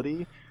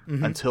vulnerability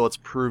until it's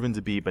proven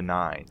to be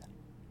benign.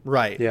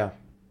 Right. Yeah.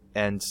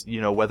 And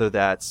whether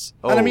that's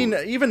and I mean,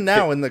 even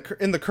now in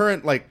the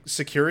current like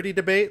security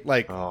debate,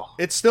 like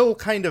it's still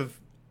kind of,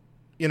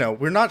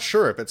 we're not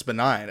sure if it's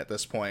benign at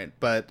this point,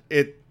 but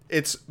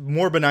it's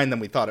more benign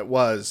than we thought it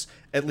was,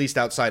 at least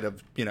outside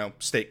of,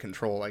 state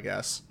control, I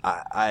guess.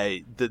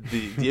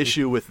 The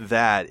issue with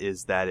that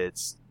is that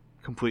it's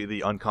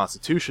completely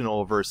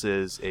unconstitutional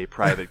versus a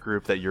private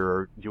group that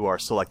you are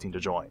selecting to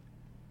join.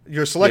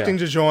 You're selecting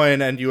to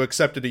join, and you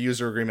accepted a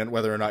user agreement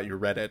whether or not you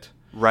read it.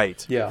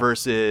 Right. Yeah.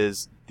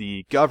 Versus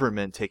the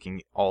government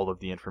taking all of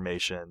the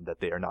information that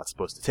they are not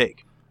supposed to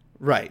take.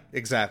 Right.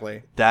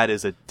 Exactly. That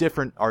is a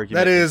different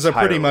argument. That is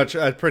entirely.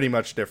 pretty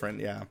much different.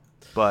 Yeah.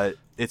 But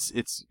it's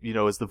is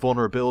the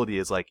vulnerability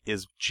is like,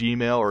 is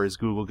Gmail or is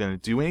Google going to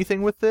do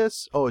anything with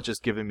this? Oh, it's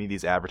just giving me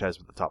these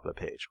advertisements at the top of the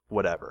page.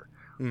 Whatever.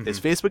 Mm-hmm. Is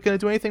Facebook going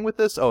to do anything with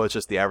this? Oh, it's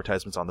just the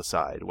advertisements on the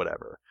side.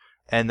 Whatever.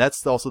 And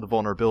that's also the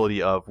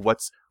vulnerability of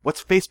what's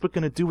Facebook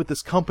going to do with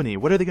this company?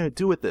 What are they going to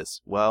do with this?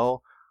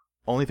 Well,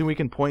 only thing we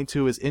can point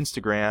to is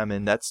Instagram,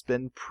 and that's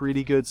been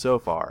pretty good so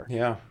far.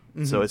 Yeah.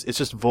 Mm-hmm. So it's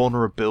just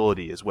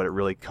vulnerability is what it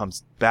really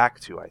comes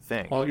back to, I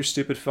think. All your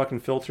stupid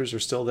fucking filters are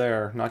still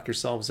there. Knock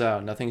yourselves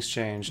out. Nothing's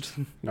changed.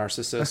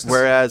 Narcissists.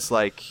 Whereas,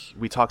 like,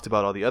 we talked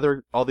about all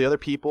the other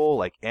people,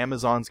 like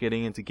Amazon's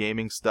getting into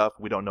gaming stuff.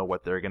 We don't know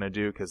what they're going to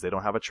do because they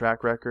don't have a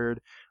track record.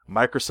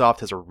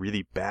 Microsoft has a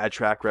really bad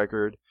track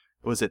record.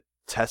 Was it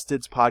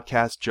Tested's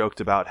podcast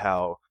joked about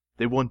how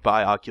they wouldn't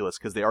buy Oculus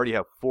because they already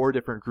have 4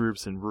 different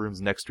groups in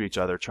rooms next to each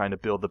other trying to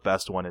build the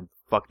best one and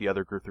fuck the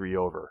other group 3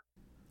 over.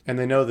 And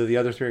they know that the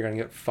other 3 are going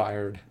to get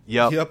fired.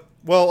 Yep.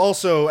 Well,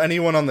 also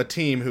anyone on the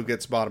team who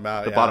gets bottom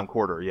out. The bottom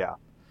quarter, yeah.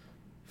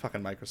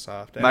 Fucking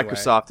Microsoft. Anyway.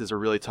 Microsoft is a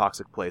really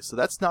toxic place, so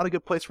that's not a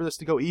good place for this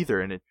to go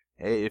either. And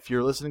hey, if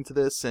you're listening to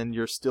this and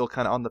you're still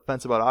kind of on the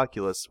fence about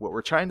Oculus, what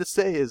we're trying to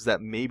say is that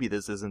maybe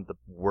this isn't the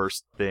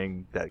worst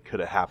thing that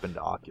could have happened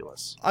to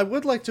Oculus. I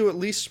would like to at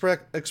least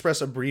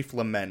express a brief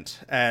lament,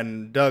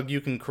 and Doug, you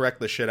can correct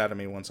the shit out of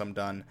me once I'm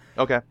done.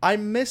 Okay.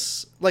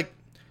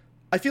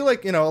 I feel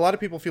like, a lot of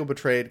people feel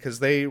betrayed because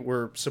they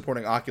were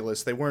supporting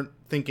Oculus. They weren't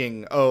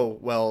thinking, oh,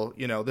 well,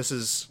 this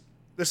is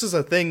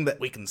a thing that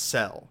we can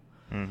sell.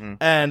 Mm-hmm.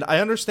 And I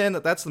understand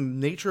that that's the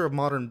nature of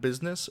modern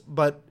business,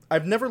 but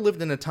I've never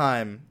lived in a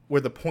time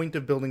where the point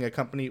of building a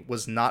company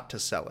was not to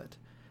sell it.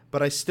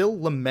 But I still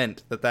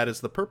lament that that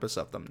is the purpose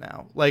of them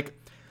now. Like,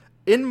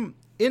 in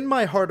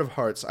my heart of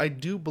hearts, I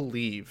do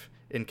believe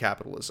in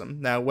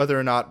capitalism. Now, whether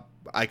or not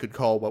I could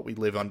call what we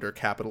live under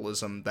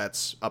capitalism,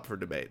 that's up for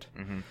debate.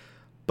 Mm-hmm.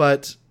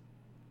 But,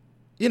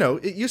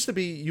 it used to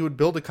be you would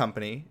build a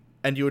company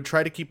and you would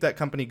try to keep that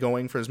company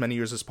going for as many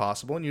years as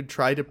possible, and you'd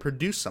try to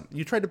produce something.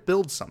 You try to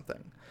build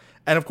something.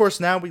 And of course,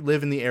 now we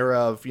live in the era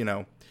of,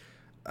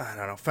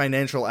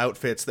 financial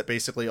outfits that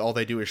basically all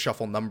they do is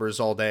shuffle numbers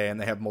all day and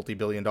they have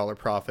multi-billion-dollar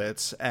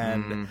profits.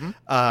 And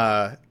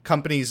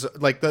companies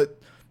like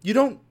you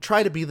don't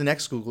try to be the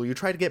next Google, you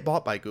try to get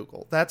bought by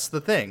Google. That's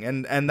the thing.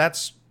 And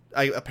that's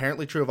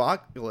apparently true of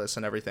Oculus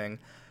and everything.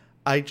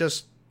 I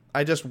just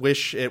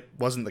wish it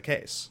wasn't the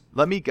case.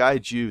 Let me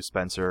guide you,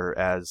 Spencer,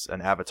 as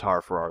an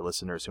avatar for our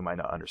listeners who might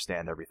not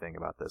understand everything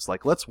about this.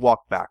 Like, let's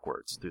walk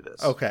backwards through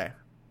this. Okay.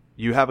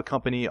 You have a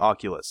company,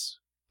 Oculus.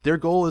 Their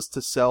goal is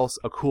to sell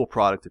a cool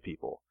product to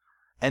people.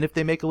 And if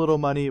they make a little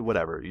money,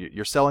 whatever.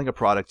 You're selling a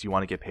product, you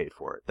want to get paid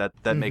for it.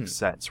 That makes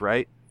sense,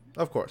 right?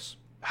 Of course.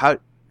 How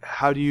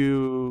do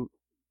you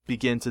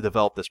begin to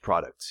develop this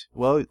product?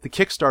 Well, the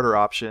Kickstarter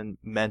option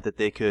meant that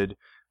they could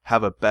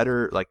have a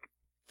better,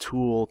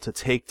 tool to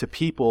take to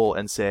people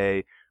and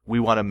say,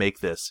 we want to make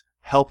this,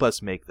 help us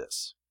make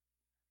this.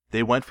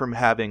 They went from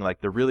having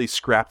the really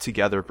scrapped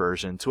together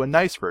version to a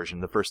nice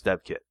version, the first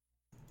dev kit.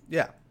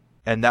 Yeah.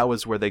 And that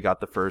was where they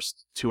got the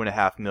first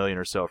 2.5 million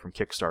or so from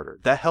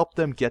Kickstarter. That helped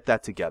them get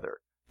that together.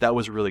 That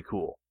was really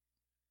cool.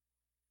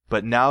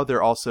 But now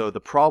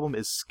the problem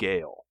is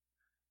scale.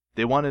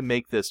 They want to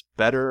make this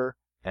better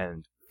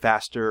and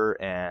faster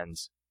and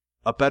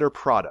a better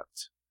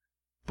product.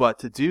 But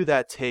to do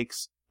that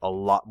takes a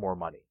lot more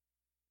money.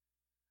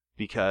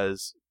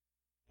 Because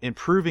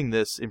improving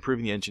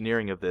the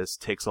engineering of this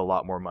takes a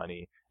lot more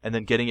money. And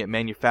then getting it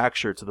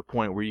manufactured to the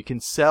point where you can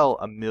sell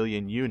 1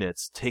 million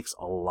units takes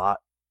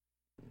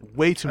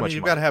way too much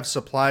you've money. got to have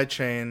supply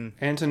chain.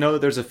 And to know that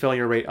there's a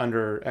failure rate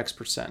under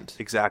X%.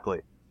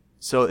 Exactly.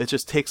 So it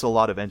just takes a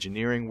lot of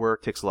engineering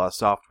work, takes a lot of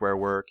software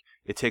work.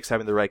 It takes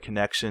having the right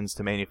connections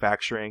to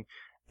manufacturing.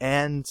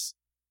 And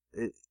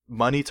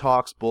money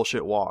talks,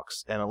 bullshit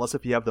walks. And unless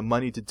if you have the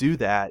money to do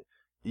that,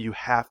 you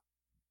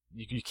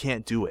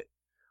can't do it.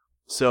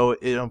 So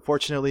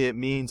unfortunately it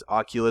means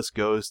Oculus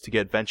goes to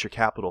get venture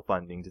capital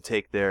funding to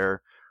take the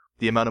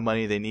amount of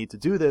money they need to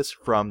do this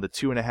from the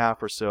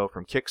 2.5 or so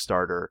from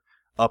Kickstarter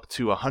up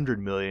to 100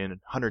 million,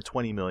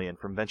 120 million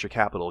from venture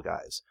capital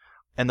guys.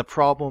 And the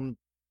problem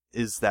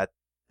is that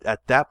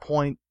at that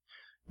point,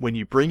 when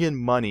you bring in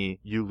money,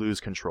 you lose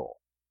control.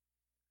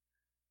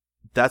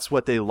 That's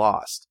what they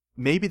lost.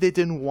 Maybe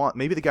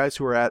the guys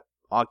who are at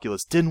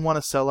Oculus didn't want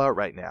to sell out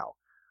right now.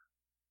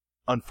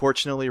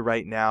 Unfortunately,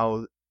 right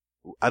now,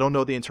 I don't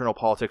know the internal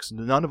politics.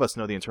 None of us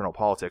know the internal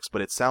politics,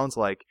 but it sounds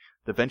like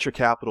the venture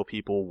capital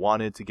people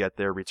wanted to get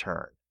their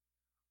return.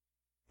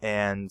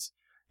 And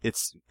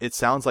it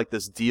sounds like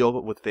this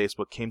deal with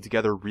Facebook came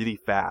together really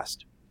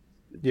fast.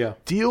 Yeah.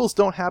 Deals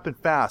don't happen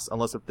fast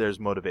unless if there's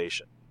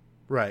motivation.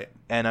 Right.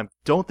 And I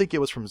don't think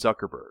it was from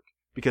Zuckerberg,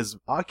 because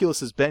Oculus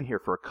has been here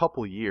for a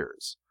couple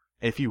years.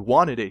 And if he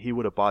wanted it, he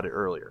would have bought it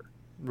earlier.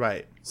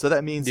 Right. So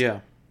that means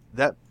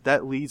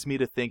that leads me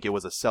to think it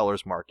was a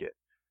seller's market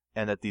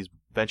and that these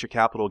venture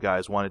capital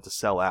guys wanted to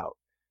sell out.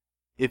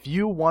 If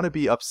you want to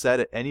be upset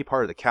at any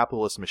part of the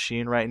capitalist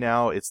machine right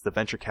now, it's the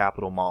venture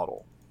capital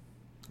model.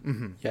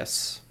 Mm-hmm.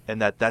 Yes.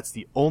 And that's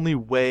the only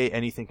way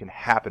anything can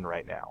happen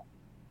right now.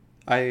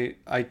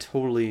 I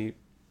totally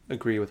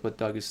agree with what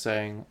Doug is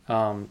saying.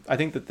 I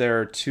think that there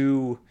are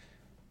two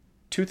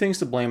things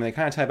to blame, and they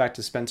kind of tie back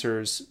to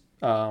Spencer's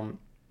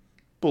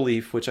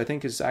belief, which I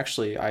think is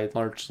actually, I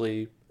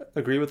largely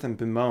agree with and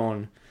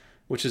bemoan,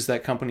 which is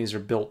that companies are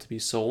built to be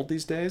sold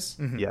these days.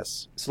 Mm-hmm.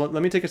 Yes. So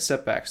let me take a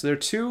step back. So there are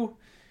two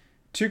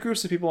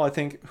groups of people, I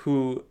think,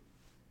 who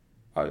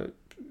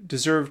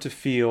deserve to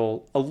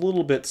feel a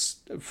little bit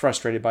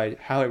frustrated by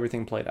how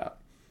everything played out.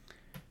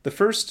 The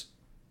first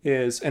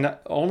is, and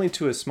only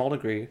to a small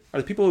degree, are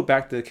the people who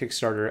backed the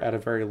Kickstarter at a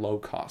very low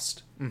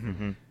cost.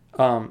 Mm-hmm.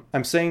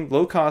 I'm saying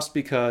low cost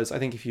because I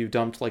think if you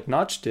dumped, like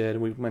Notch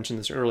did, we mentioned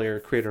this earlier,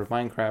 creator of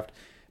Minecraft,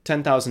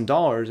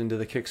 $10,000 into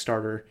the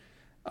Kickstarter,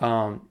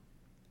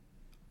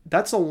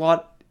 that's a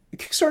lot.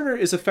 Kickstarter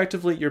is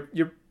effectively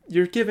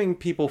you're giving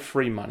people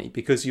free money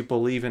because you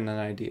believe in an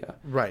idea.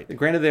 Right.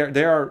 Granted,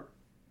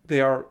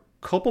 they are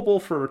culpable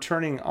for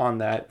returning on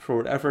that for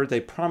whatever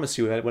they promise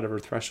you at whatever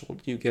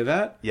threshold you give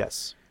at.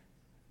 Yes.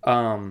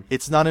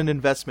 It's not an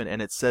investment,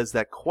 and it says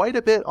that quite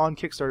a bit on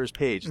Kickstarter's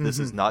page. This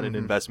is not an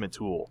investment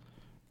tool.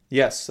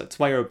 Yes, that's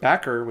why you're a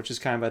backer, which is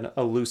kind of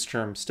a loose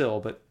term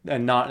still,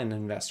 and not an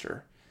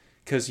investor,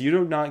 because you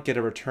do not get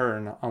a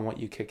return on what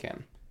you kick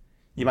in.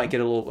 You might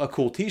get a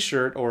cool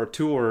T-shirt or a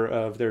tour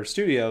of their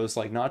studios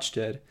like Notch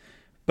did,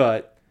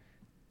 but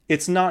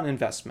it's not an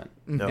investment.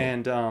 No.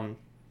 And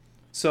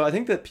so I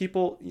think that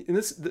people,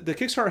 the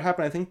Kickstarter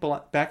happened, I think,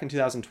 back in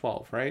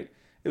 2012, right?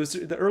 It was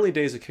the early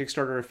days of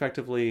Kickstarter,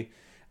 effectively.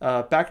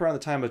 Back around the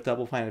time of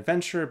Double Fine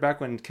Adventure, back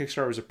when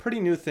Kickstarter was a pretty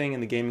new thing in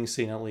the gaming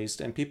scene at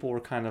least, and people were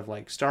kind of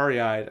like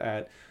starry-eyed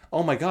at,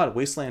 oh my god,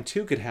 Wasteland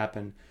 2 could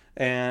happen,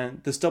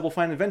 and this Double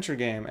Fine Adventure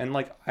game, and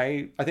like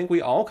I think we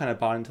all kind of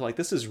bought into like,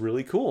 this is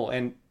really cool,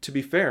 and to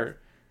be fair,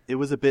 it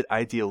was a bit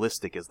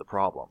idealistic is the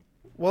problem.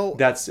 Well,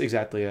 that's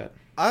exactly it.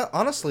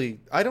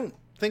 Honestly, I don't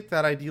think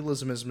that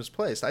idealism is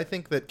misplaced. I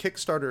think that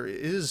Kickstarter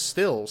is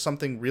still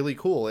something really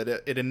cool.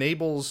 It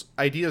enables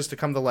ideas to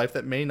come to life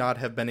that may not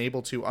have been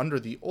able to under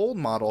the old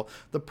model.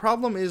 The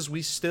problem is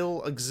we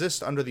still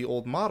exist under the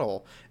old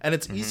model, and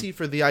it's easy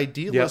for the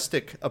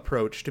idealistic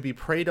approach to be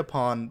preyed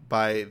upon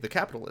by the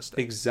capitalistic.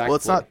 Exactly.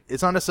 Well,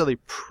 it's not necessarily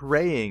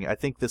preying. I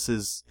think it's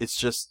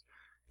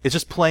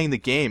just playing the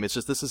game. It's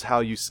just this is how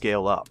you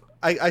scale up.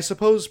 I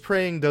suppose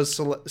preying does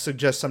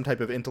suggest some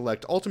type of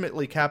intellect.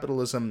 Ultimately,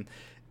 capitalism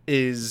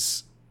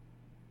is...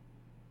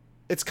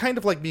 It's kind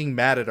of like being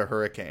mad at a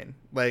hurricane.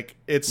 Like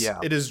it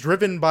is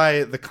driven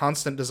by the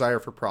constant desire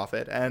for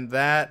profit, and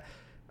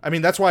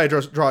that's why I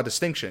draw a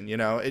distinction. You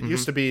know, it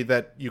used to be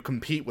that you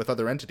compete with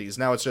other entities.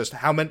 Now it's just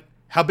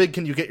how big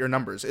can you get your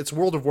numbers? It's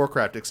World of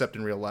Warcraft except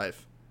in real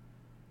life.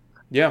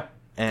 Yeah,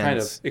 kind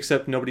of.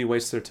 Except nobody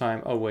wastes their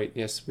time. Oh wait,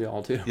 yes, we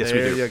all do. Yes,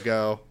 there we do. You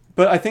go.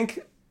 But I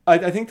think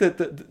that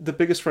the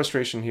biggest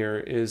frustration here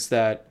is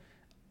that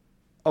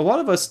a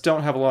lot of us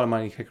don't have a lot of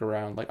money to kick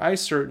around. Like, I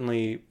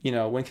certainly,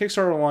 when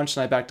Kickstarter launched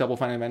and I backed Double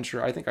Fine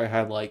Adventure, I think I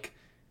had like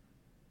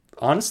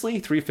honestly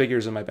 3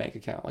 figures in my bank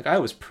account. Like I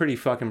was pretty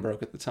fucking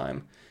broke at the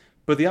time.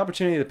 But the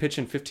opportunity to pitch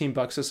in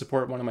 $15 to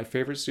support one of my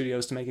favorite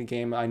studios to make a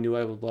game I knew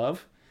I would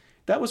love,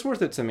 that was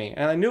worth it to me.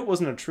 And I knew it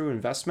wasn't a true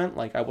investment.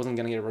 Like I wasn't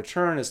going to get a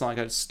return. It's not like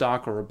a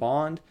stock or a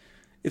bond.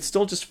 It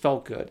still just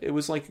felt good. It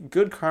was like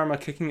good karma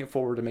kicking it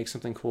forward to make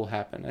something cool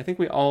happen. I think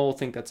we all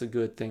think that's a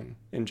good thing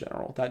in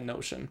general, that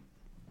notion.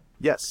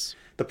 Yes.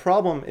 The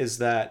problem is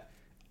that,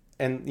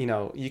 and you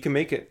know, you can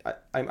make it,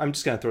 I'm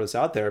just going to throw this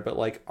out there, but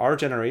like our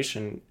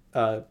generation,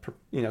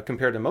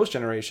 compared to most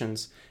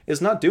generations, is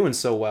not doing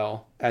so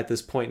well at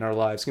this point in our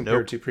lives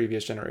compared to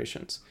previous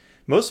generations.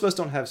 Most of us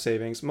don't have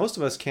savings. Most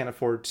of us can't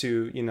afford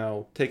to,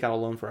 take out a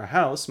loan for a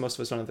house. Most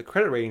of us don't have the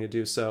credit rating to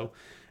do so.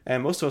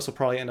 And most of us will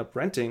probably end up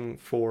renting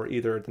for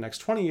either the next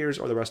 20 years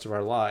or the rest of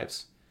our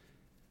lives.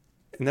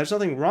 And there's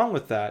nothing wrong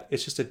with that.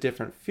 It's just a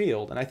different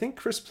field. And I think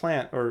Chris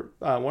Plant, or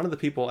one of the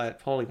people at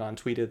Polygon,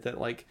 tweeted that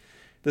like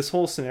this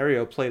whole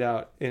scenario played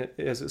out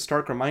as a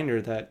stark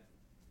reminder that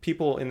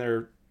people in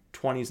their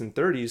 20s and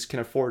 30s can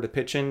afford to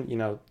pitch in,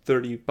 $30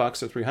 or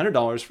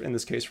 $300 in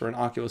this case for an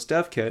Oculus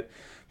dev kit,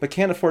 but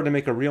can't afford to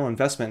make a real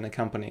investment in a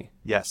company.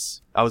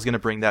 Yes. I was going to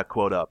bring that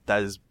quote up.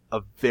 That is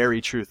a very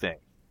true thing.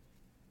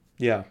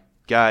 Yeah.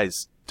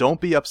 Guys, don't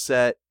be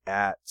upset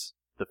at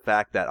the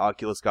fact that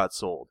Oculus got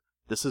sold.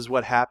 This is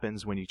what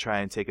happens when you try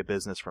and take a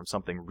business from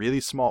something really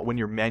small when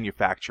you're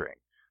manufacturing.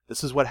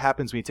 This is what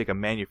happens when you take a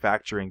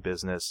manufacturing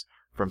business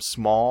from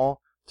small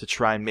to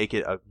try and make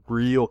it a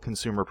real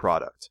consumer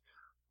product.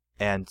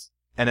 And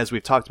as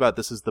we've talked about,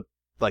 this is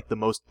the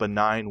most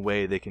benign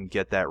way they can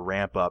get that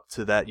ramp up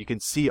to that you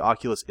can see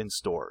Oculus in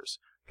stores.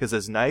 Because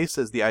as nice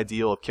as the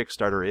ideal of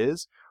Kickstarter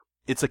is,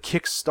 it's a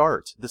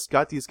kickstart. This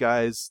got these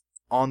guys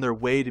on their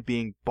way to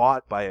being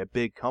bought by a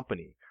big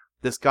company.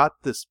 This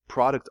got this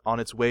product on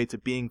its way to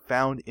being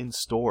found in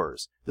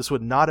stores. This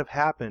would not have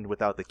happened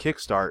without the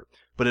Kickstart,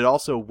 but it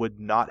also would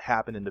not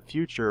happen in the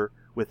future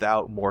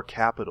without more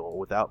capital,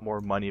 without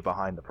more money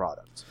behind the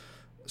product.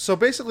 So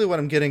basically what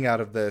I'm getting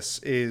out of this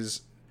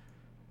is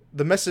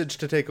the message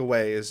to take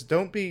away is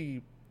don't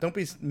be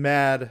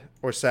mad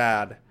or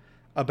sad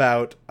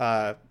about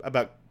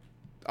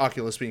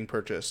Oculus being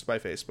purchased by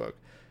Facebook.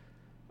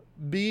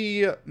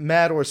 Be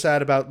mad or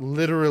sad about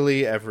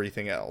literally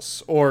everything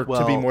else, or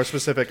to be more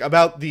specific,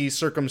 about the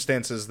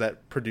circumstances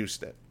that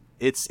produced it.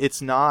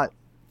 It's not.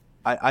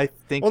 I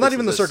think. Well, not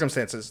even the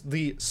circumstances,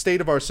 the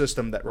state of our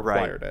system that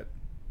required it.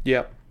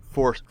 Yep.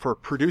 For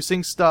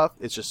producing stuff,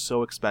 it's just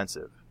so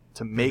expensive.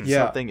 To make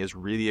something is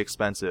really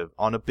expensive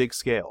on a big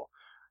scale,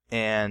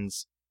 and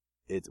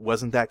it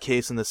wasn't that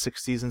case in the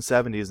 60s and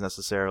 70s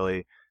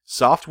necessarily.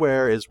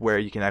 Software is where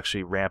you can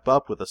actually ramp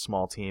up with a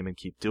small team and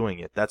keep doing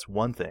it. That's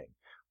one thing.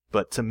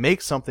 But to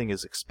make something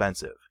is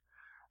expensive.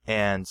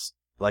 And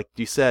like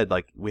you said,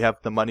 like we have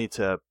the money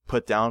to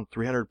put down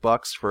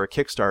 $300 for a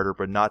Kickstarter,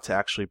 but not to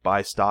actually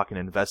buy stock and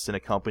invest in a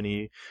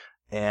company.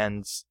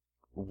 And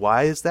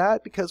why is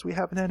that? Because we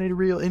haven't had any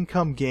real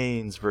income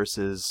gains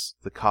versus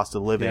the cost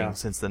of living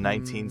since the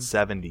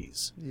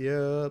 1970s.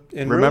 Yep.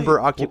 And remember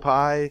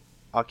really,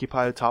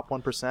 Occupy top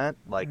 1%?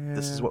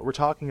 This is what we're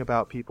talking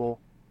about, people.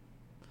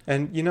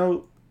 And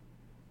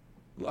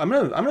I'm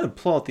gonna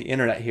pull out the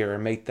internet here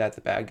and make that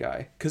the bad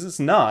guy, because it's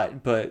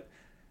not. But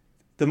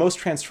the most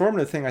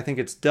transformative thing I think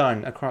it's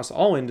done across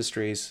all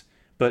industries,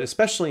 but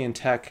especially in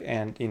tech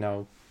and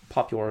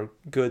popular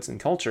goods and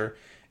culture,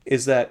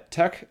 is that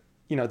tech.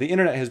 The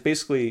internet has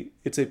basically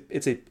it's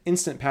a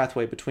instant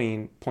pathway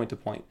between point to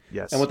point.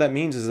 Yes. And what that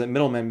means is that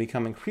middlemen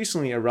become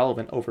increasingly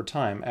irrelevant over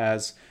time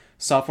as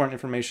software and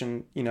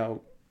information.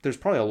 There's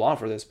probably a law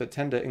for this, but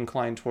tend to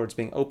incline towards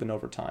being open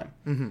over time.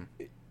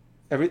 Mm-hmm.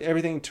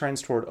 Everything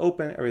trends toward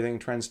open, everything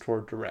trends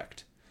toward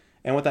direct.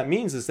 And what that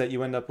means is that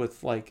you end up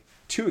with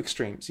two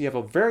extremes. You have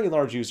a very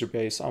large user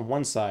base on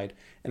one side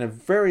and a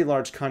very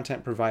large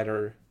content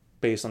provider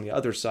base on the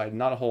other side,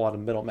 not a whole lot of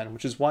middlemen,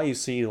 which is why you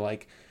see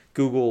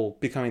Google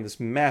becoming this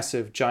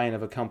massive giant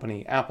of a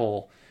company,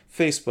 Apple,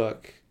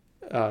 Facebook,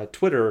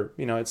 Twitter,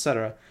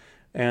 etc.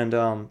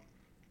 And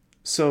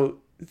so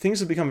things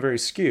have become very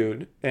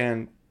skewed.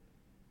 And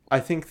I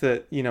think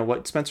that,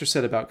 what Spencer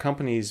said about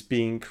companies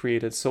being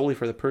created solely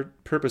for the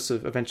purpose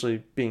of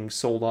eventually being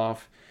sold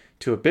off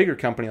to a bigger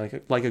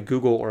company like a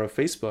Google or a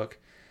Facebook,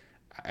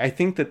 I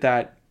think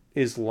that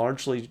is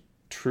largely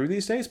true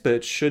these days, but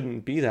it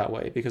shouldn't be that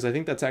way, because I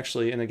think that's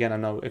actually, and again,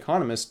 I'm no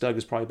economist, Doug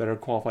is probably better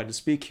qualified to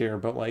speak here,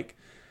 but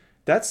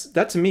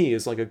that to me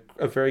is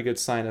a very good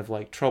sign of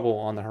trouble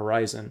on the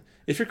horizon.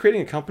 If you're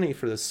creating a company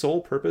for the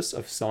sole purpose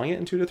of selling it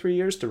in 2 to 3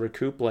 years to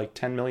recoup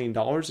 $10 million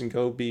and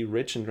go be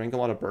rich and drink a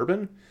lot of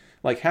bourbon,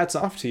 hats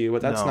off to you,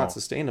 but that's not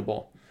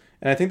sustainable.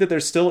 And I think that there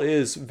still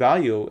is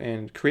value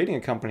in creating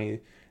a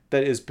company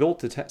that is built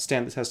to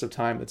stand the test of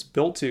time, that's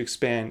built to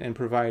expand and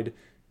provide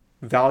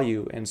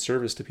value and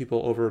service to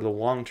people over the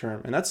long term.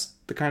 And that's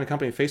the kind of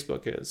company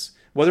Facebook is.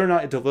 Whether or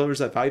not it delivers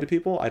that value to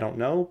people, I don't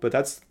know, but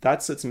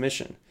that's its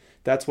mission.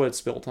 That's what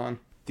it's built on.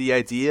 The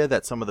idea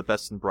that some of the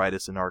best and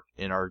brightest in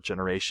our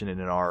generation and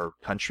in our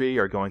country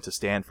are going to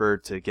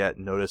Stanford to get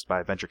noticed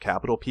by venture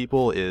capital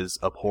people is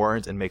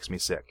abhorrent and makes me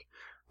sick.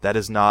 That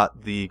is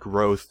not the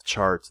growth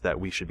chart that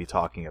we should be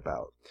talking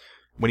about.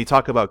 When you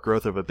talk about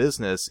growth of a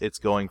business, it's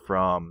going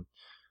from,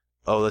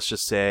 let's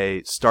just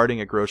say,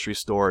 starting a grocery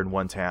store in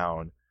one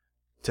town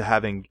to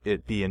having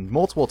it be in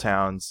multiple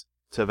towns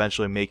to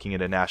eventually making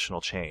it a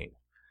national chain.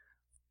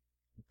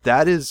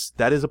 Those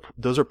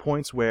are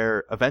points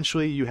where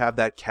eventually you have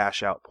that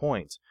cash out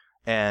point.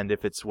 And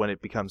if it's when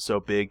it becomes so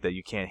big that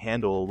you can't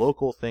handle a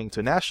local thing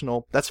to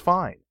national, that's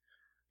fine.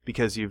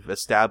 Because you've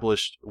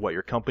established what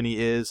your company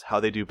is,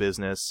 how they do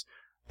business,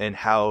 and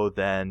how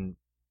then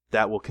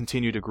that will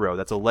continue to grow.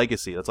 That's a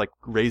legacy. That's like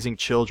raising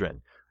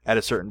children. At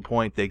a certain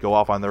point, they go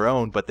off on their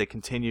own, but they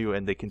continue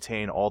and they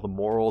contain all the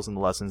morals and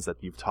lessons that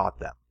you've taught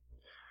them.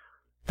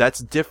 That's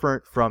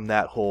different from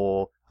that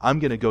whole, I'm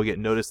going to go get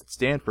noticed at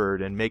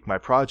Stanford and make my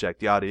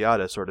project, yada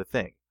yada sort of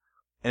thing.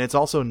 And it's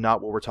also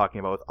not what we're talking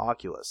about with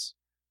Oculus.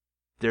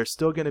 There's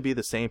still going to be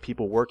the same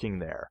people working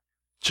there.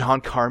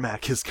 John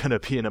Carmack is going to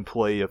be an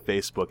employee of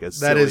Facebook, as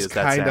silly as that sounds.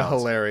 That is kind of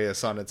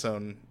hilarious in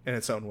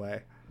its own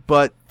way.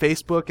 But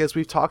Facebook, as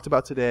we've talked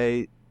about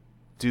today,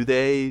 do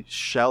they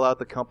shell out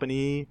the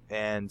company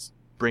and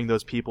bring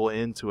those people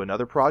into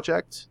another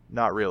project?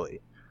 Not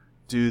really.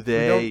 Do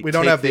they? We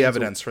don't have the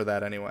evidence for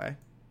that anyway.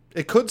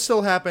 It could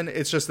still happen.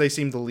 It's just they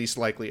seem the least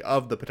likely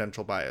of the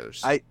potential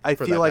buyers. I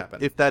feel like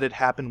if that had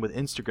happened with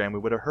Instagram, we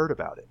would have heard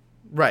about it.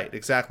 Right,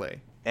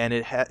 exactly. And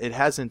it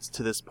hasn't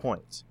to this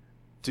point.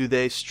 Do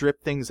they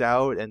strip things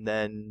out and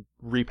then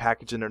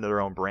repackage it under their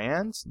own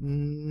brands?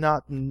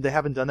 They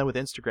haven't done that with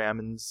Instagram,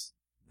 and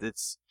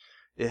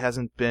it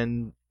hasn't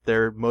been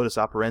their modus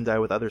operandi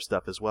with other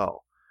stuff as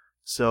well.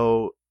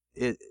 So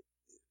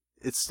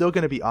it's still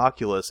going to be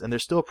Oculus, and they're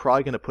still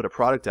probably going to put a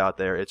product out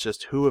there. It's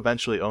just who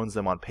eventually owns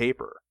them on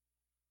paper.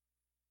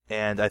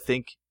 And I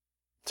think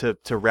to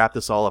wrap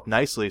this all up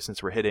nicely,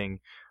 since we're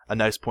hitting a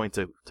nice point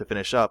to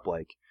finish up,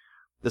 like,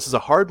 this is a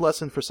hard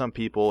lesson for some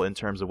people in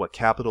terms of what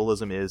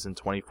capitalism is in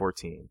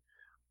 2014.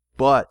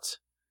 But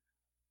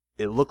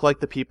it looked like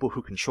the people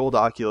who controlled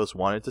Oculus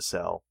wanted to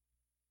sell.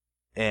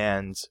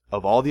 And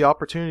of all the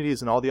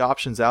opportunities and all the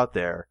options out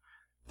there,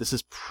 this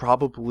is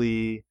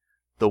probably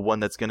the one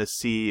that's going to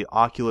see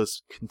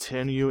Oculus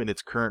continue in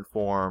its current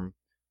form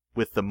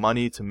with the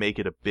money to make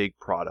it a big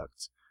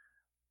product.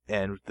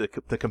 And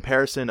the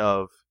comparison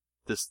of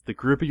the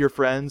group of your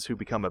friends who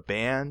become a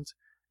band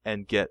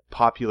and get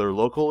popular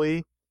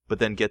locally, but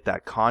then get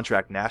that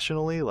contract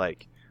nationally,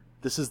 like,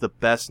 this is the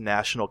best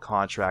national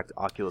contract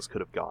Oculus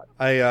could have got.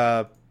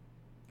 I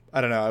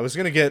don't know. I was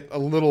going to get a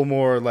little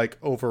more, like,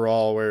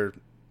 overall where,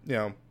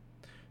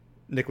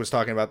 Nick was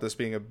talking about this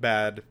being a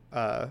bad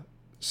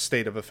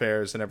state of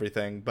affairs and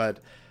everything, but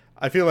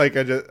I feel like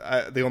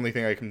the only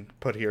thing I can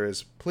put here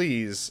is,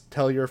 please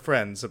tell your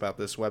friends about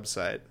this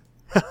website.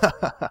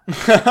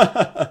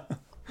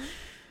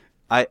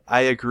 I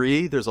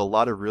agree. There's a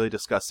lot of really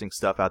disgusting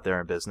stuff out there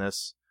in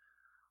business.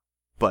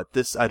 But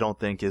this, I don't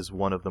think, is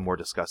one of the more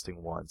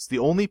disgusting ones. The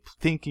only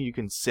thing you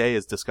can say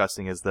is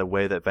disgusting is the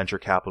way that venture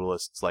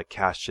capitalists, like,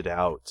 cashed it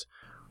out.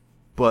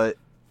 But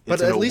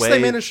at least they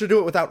managed to do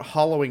it without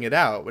hollowing it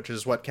out, which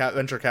is what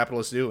venture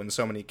capitalists do in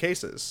so many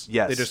cases.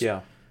 Yes.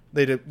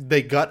 They just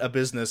they gut a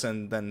business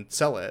and then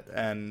sell it,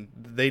 and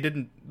they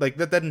didn't, like,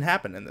 that didn't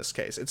happen in this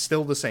case. It's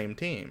still the same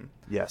team.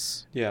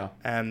 Yes. Yeah.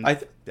 And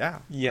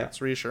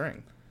it's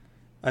reassuring.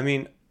 I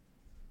mean,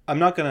 I'm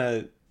not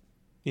gonna,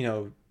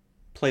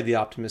 play the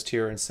optimist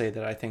here and say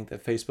that I think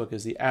that Facebook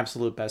is the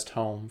absolute best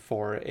home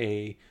for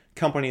a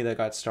company that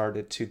got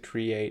started to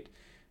create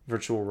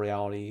virtual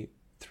reality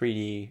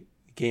 3D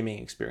gaming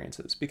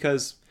experiences,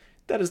 because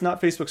that is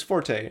not Facebook's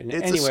forte in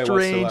any way whatsoever.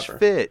 It's a strange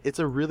fit. It's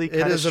a really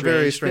kind of strange fit. It is a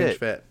very strange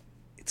fit.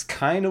 It's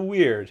kind of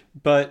weird.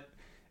 But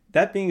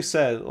that being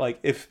said, like,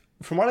 if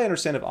from what I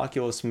understand of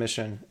Oculus'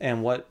 mission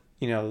and what,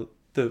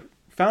 the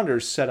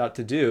founders set out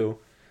to do,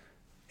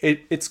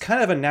 it's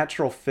kind of a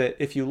natural fit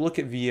if you look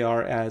at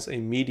VR as a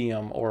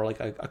medium or like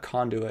a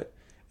conduit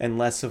and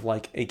less of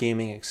like a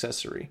gaming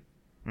accessory.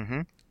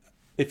 Mm-hmm.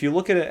 If you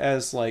look at it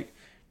as like,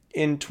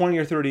 in 20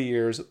 or 30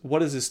 years,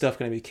 what is this stuff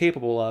going to be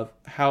capable of?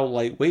 How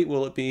lightweight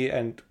will it be?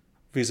 And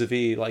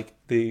vis-a-vis like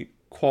the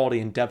quality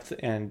and depth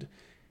and,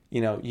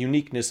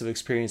 uniqueness of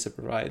experience it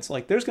provides.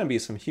 Like, there's going to be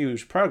some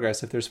huge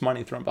progress if there's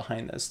money thrown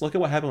behind this. Look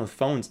at what happened with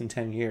phones in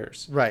 10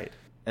 years. Right.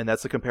 And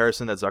that's the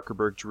comparison that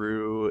Zuckerberg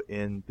drew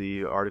in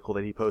the article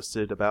that he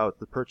posted about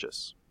the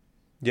purchase.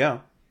 Yeah.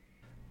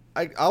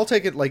 I'll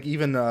take it like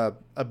even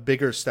a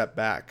bigger step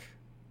back.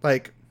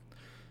 Like,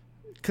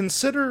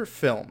 consider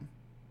film.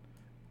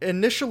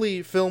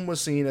 Initially, film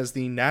was seen as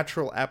the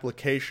natural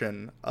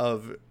application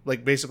of,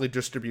 like, basically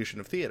distribution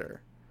of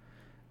theater.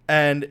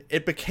 And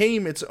it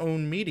became its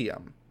own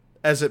medium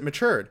as it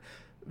matured.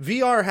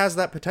 VR has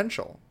that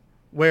potential.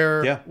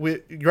 Where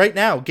right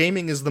now,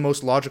 gaming is the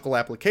most logical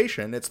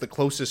application. It's the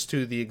closest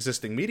to the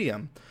existing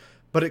medium.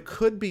 But it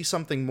could be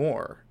something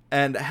more.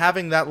 And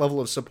having that level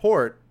of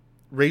support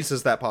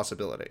raises that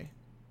possibility.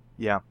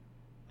 Yeah.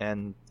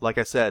 And like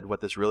I said,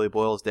 what this really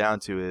boils down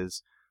to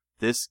is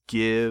this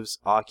gives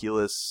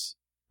Oculus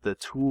the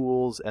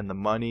tools and the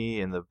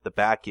money and the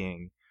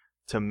backing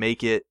to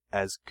make it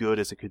as good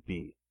as it could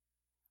be.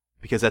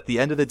 Because at the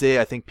end of the day,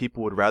 I think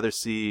people would rather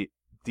see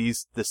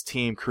this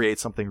team create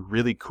something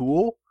really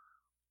cool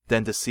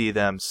than to see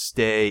them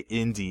stay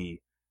indie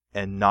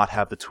and not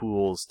have the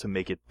tools to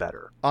make it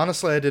better.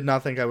 Honestly, I did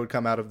not think I would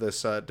come out of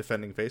this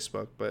defending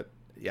Facebook, but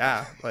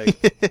yeah, like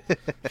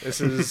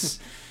this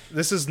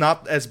is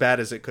not as bad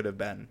as it could have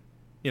been,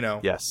 you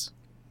know? Yes.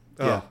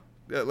 Oh,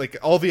 like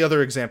all the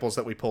other examples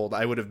that we pulled,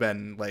 I would have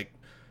been like,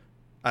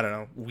 I don't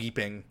know,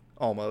 weeping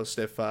almost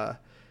if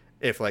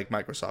like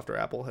Microsoft or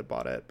Apple had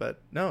bought it.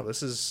 But no,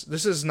 this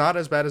is not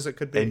as bad as it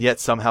could be. And yet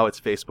somehow it's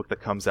Facebook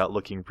that comes out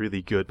looking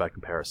really good by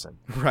comparison.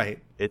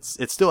 Right. It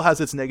still has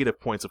its negative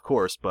points, of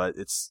course, but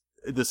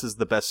this is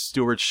the best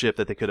stewardship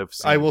that they could have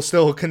seen. I will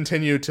still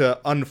continue to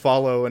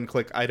unfollow and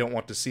click I don't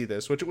want to see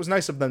this, which it was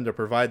nice of them to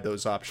provide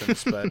those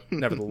options, but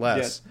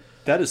nevertheless. Yeah,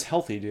 that is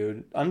healthy,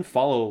 dude.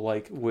 Unfollow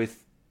like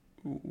with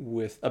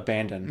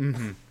abandon.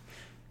 Mm-hmm.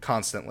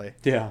 Constantly.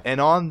 Yeah.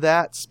 And on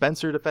that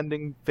Spencer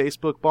defending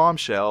Facebook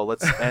bombshell,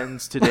 let's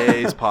end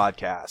today's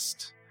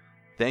podcast.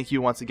 Thank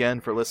you once again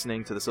for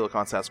listening to the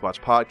Silicon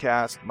Sasquatch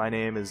podcast. My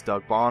name is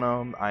Doug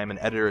Bonham. I am an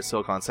editor at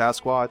Silicon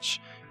Sasquatch.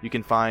 You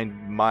can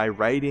find my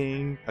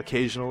writing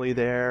occasionally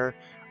there.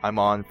 I'm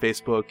on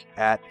Facebook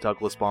at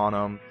Douglas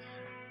Bonham.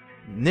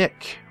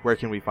 Nick, where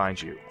can we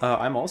find you?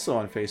 I'm also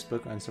on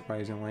Facebook,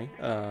 unsurprisingly.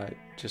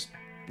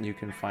 You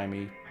can find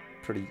me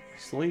pretty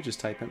easily. Just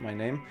type in my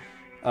name.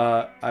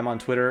 I'm on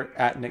Twitter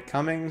at Nick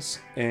Cummings,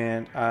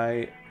 and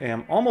I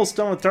am almost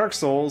done with Dark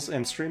Souls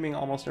and streaming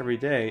almost every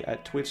day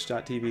at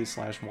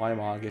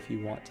twitch.tv/ymog if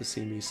you want to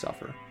see me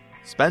suffer.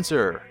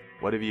 Spencer,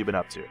 what have you been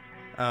up to?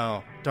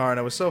 Oh, darn.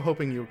 I was so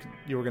hoping you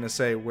were going to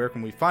say, where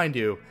can we find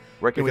you?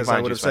 Where can we Because find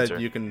I would you, have Spencer?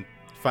 said you can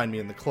find me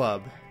in the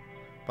club.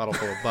 Bottle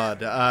full of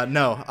bud.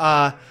 No.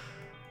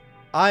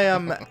 I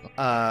am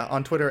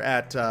on Twitter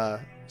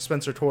at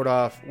Spencer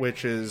Tordoff,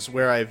 which is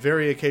where I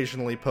very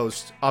occasionally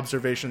post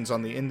observations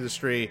on the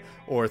industry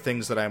or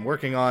things that I'm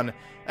working on,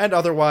 and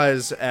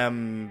otherwise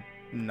am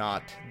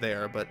not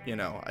there, but, you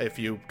know, if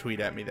you tweet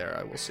at me there,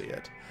 I will see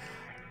it.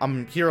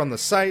 I'm here on the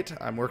site.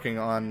 I'm working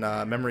on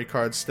memory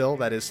cards still.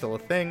 That is still a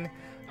thing.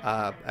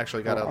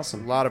 Actually got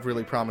awesome. a lot of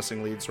really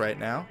promising leads right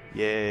now.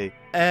 Yay.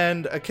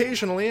 And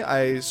occasionally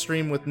I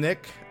stream with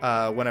Nick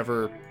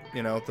whenever,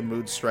 you know, the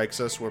mood strikes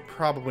us. We're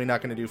probably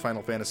not going to do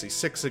Final Fantasy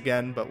VI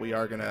again, but we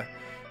are going to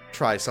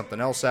try something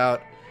else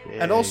out. Yay.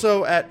 And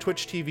also at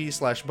Twitch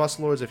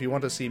TV/Buslords if you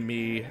want to see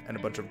me and a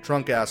bunch of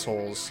drunk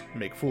assholes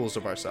make fools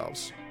of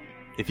ourselves.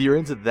 If you're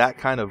into that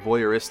kind of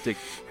voyeuristic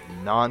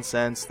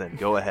nonsense, then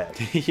go ahead.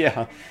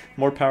 Yeah,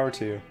 more power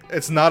to you.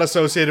 It's not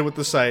associated with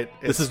the site.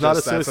 This It's is not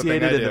just that's the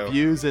thing associated, I and the do.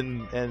 views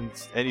and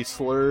any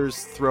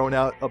slurs thrown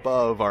out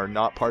above are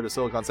not part of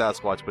Silicon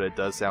Sasquatch, but it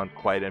does sound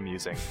quite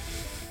amusing.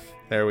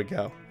 There we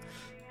go.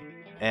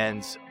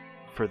 And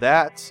for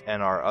that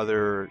and our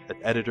other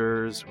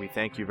editors, we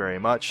thank you very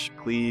much.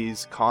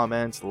 Please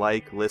comment,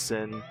 like,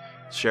 listen,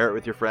 share it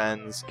with your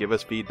friends, give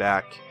us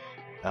feedback.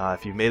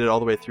 If you've made it all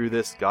the way through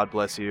this, God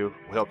bless you.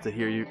 We hope to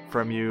hear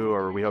from you,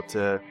 or we hope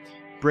to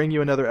bring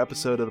you another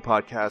episode of the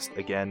podcast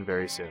again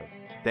very soon.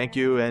 Thank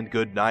you and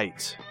good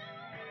night.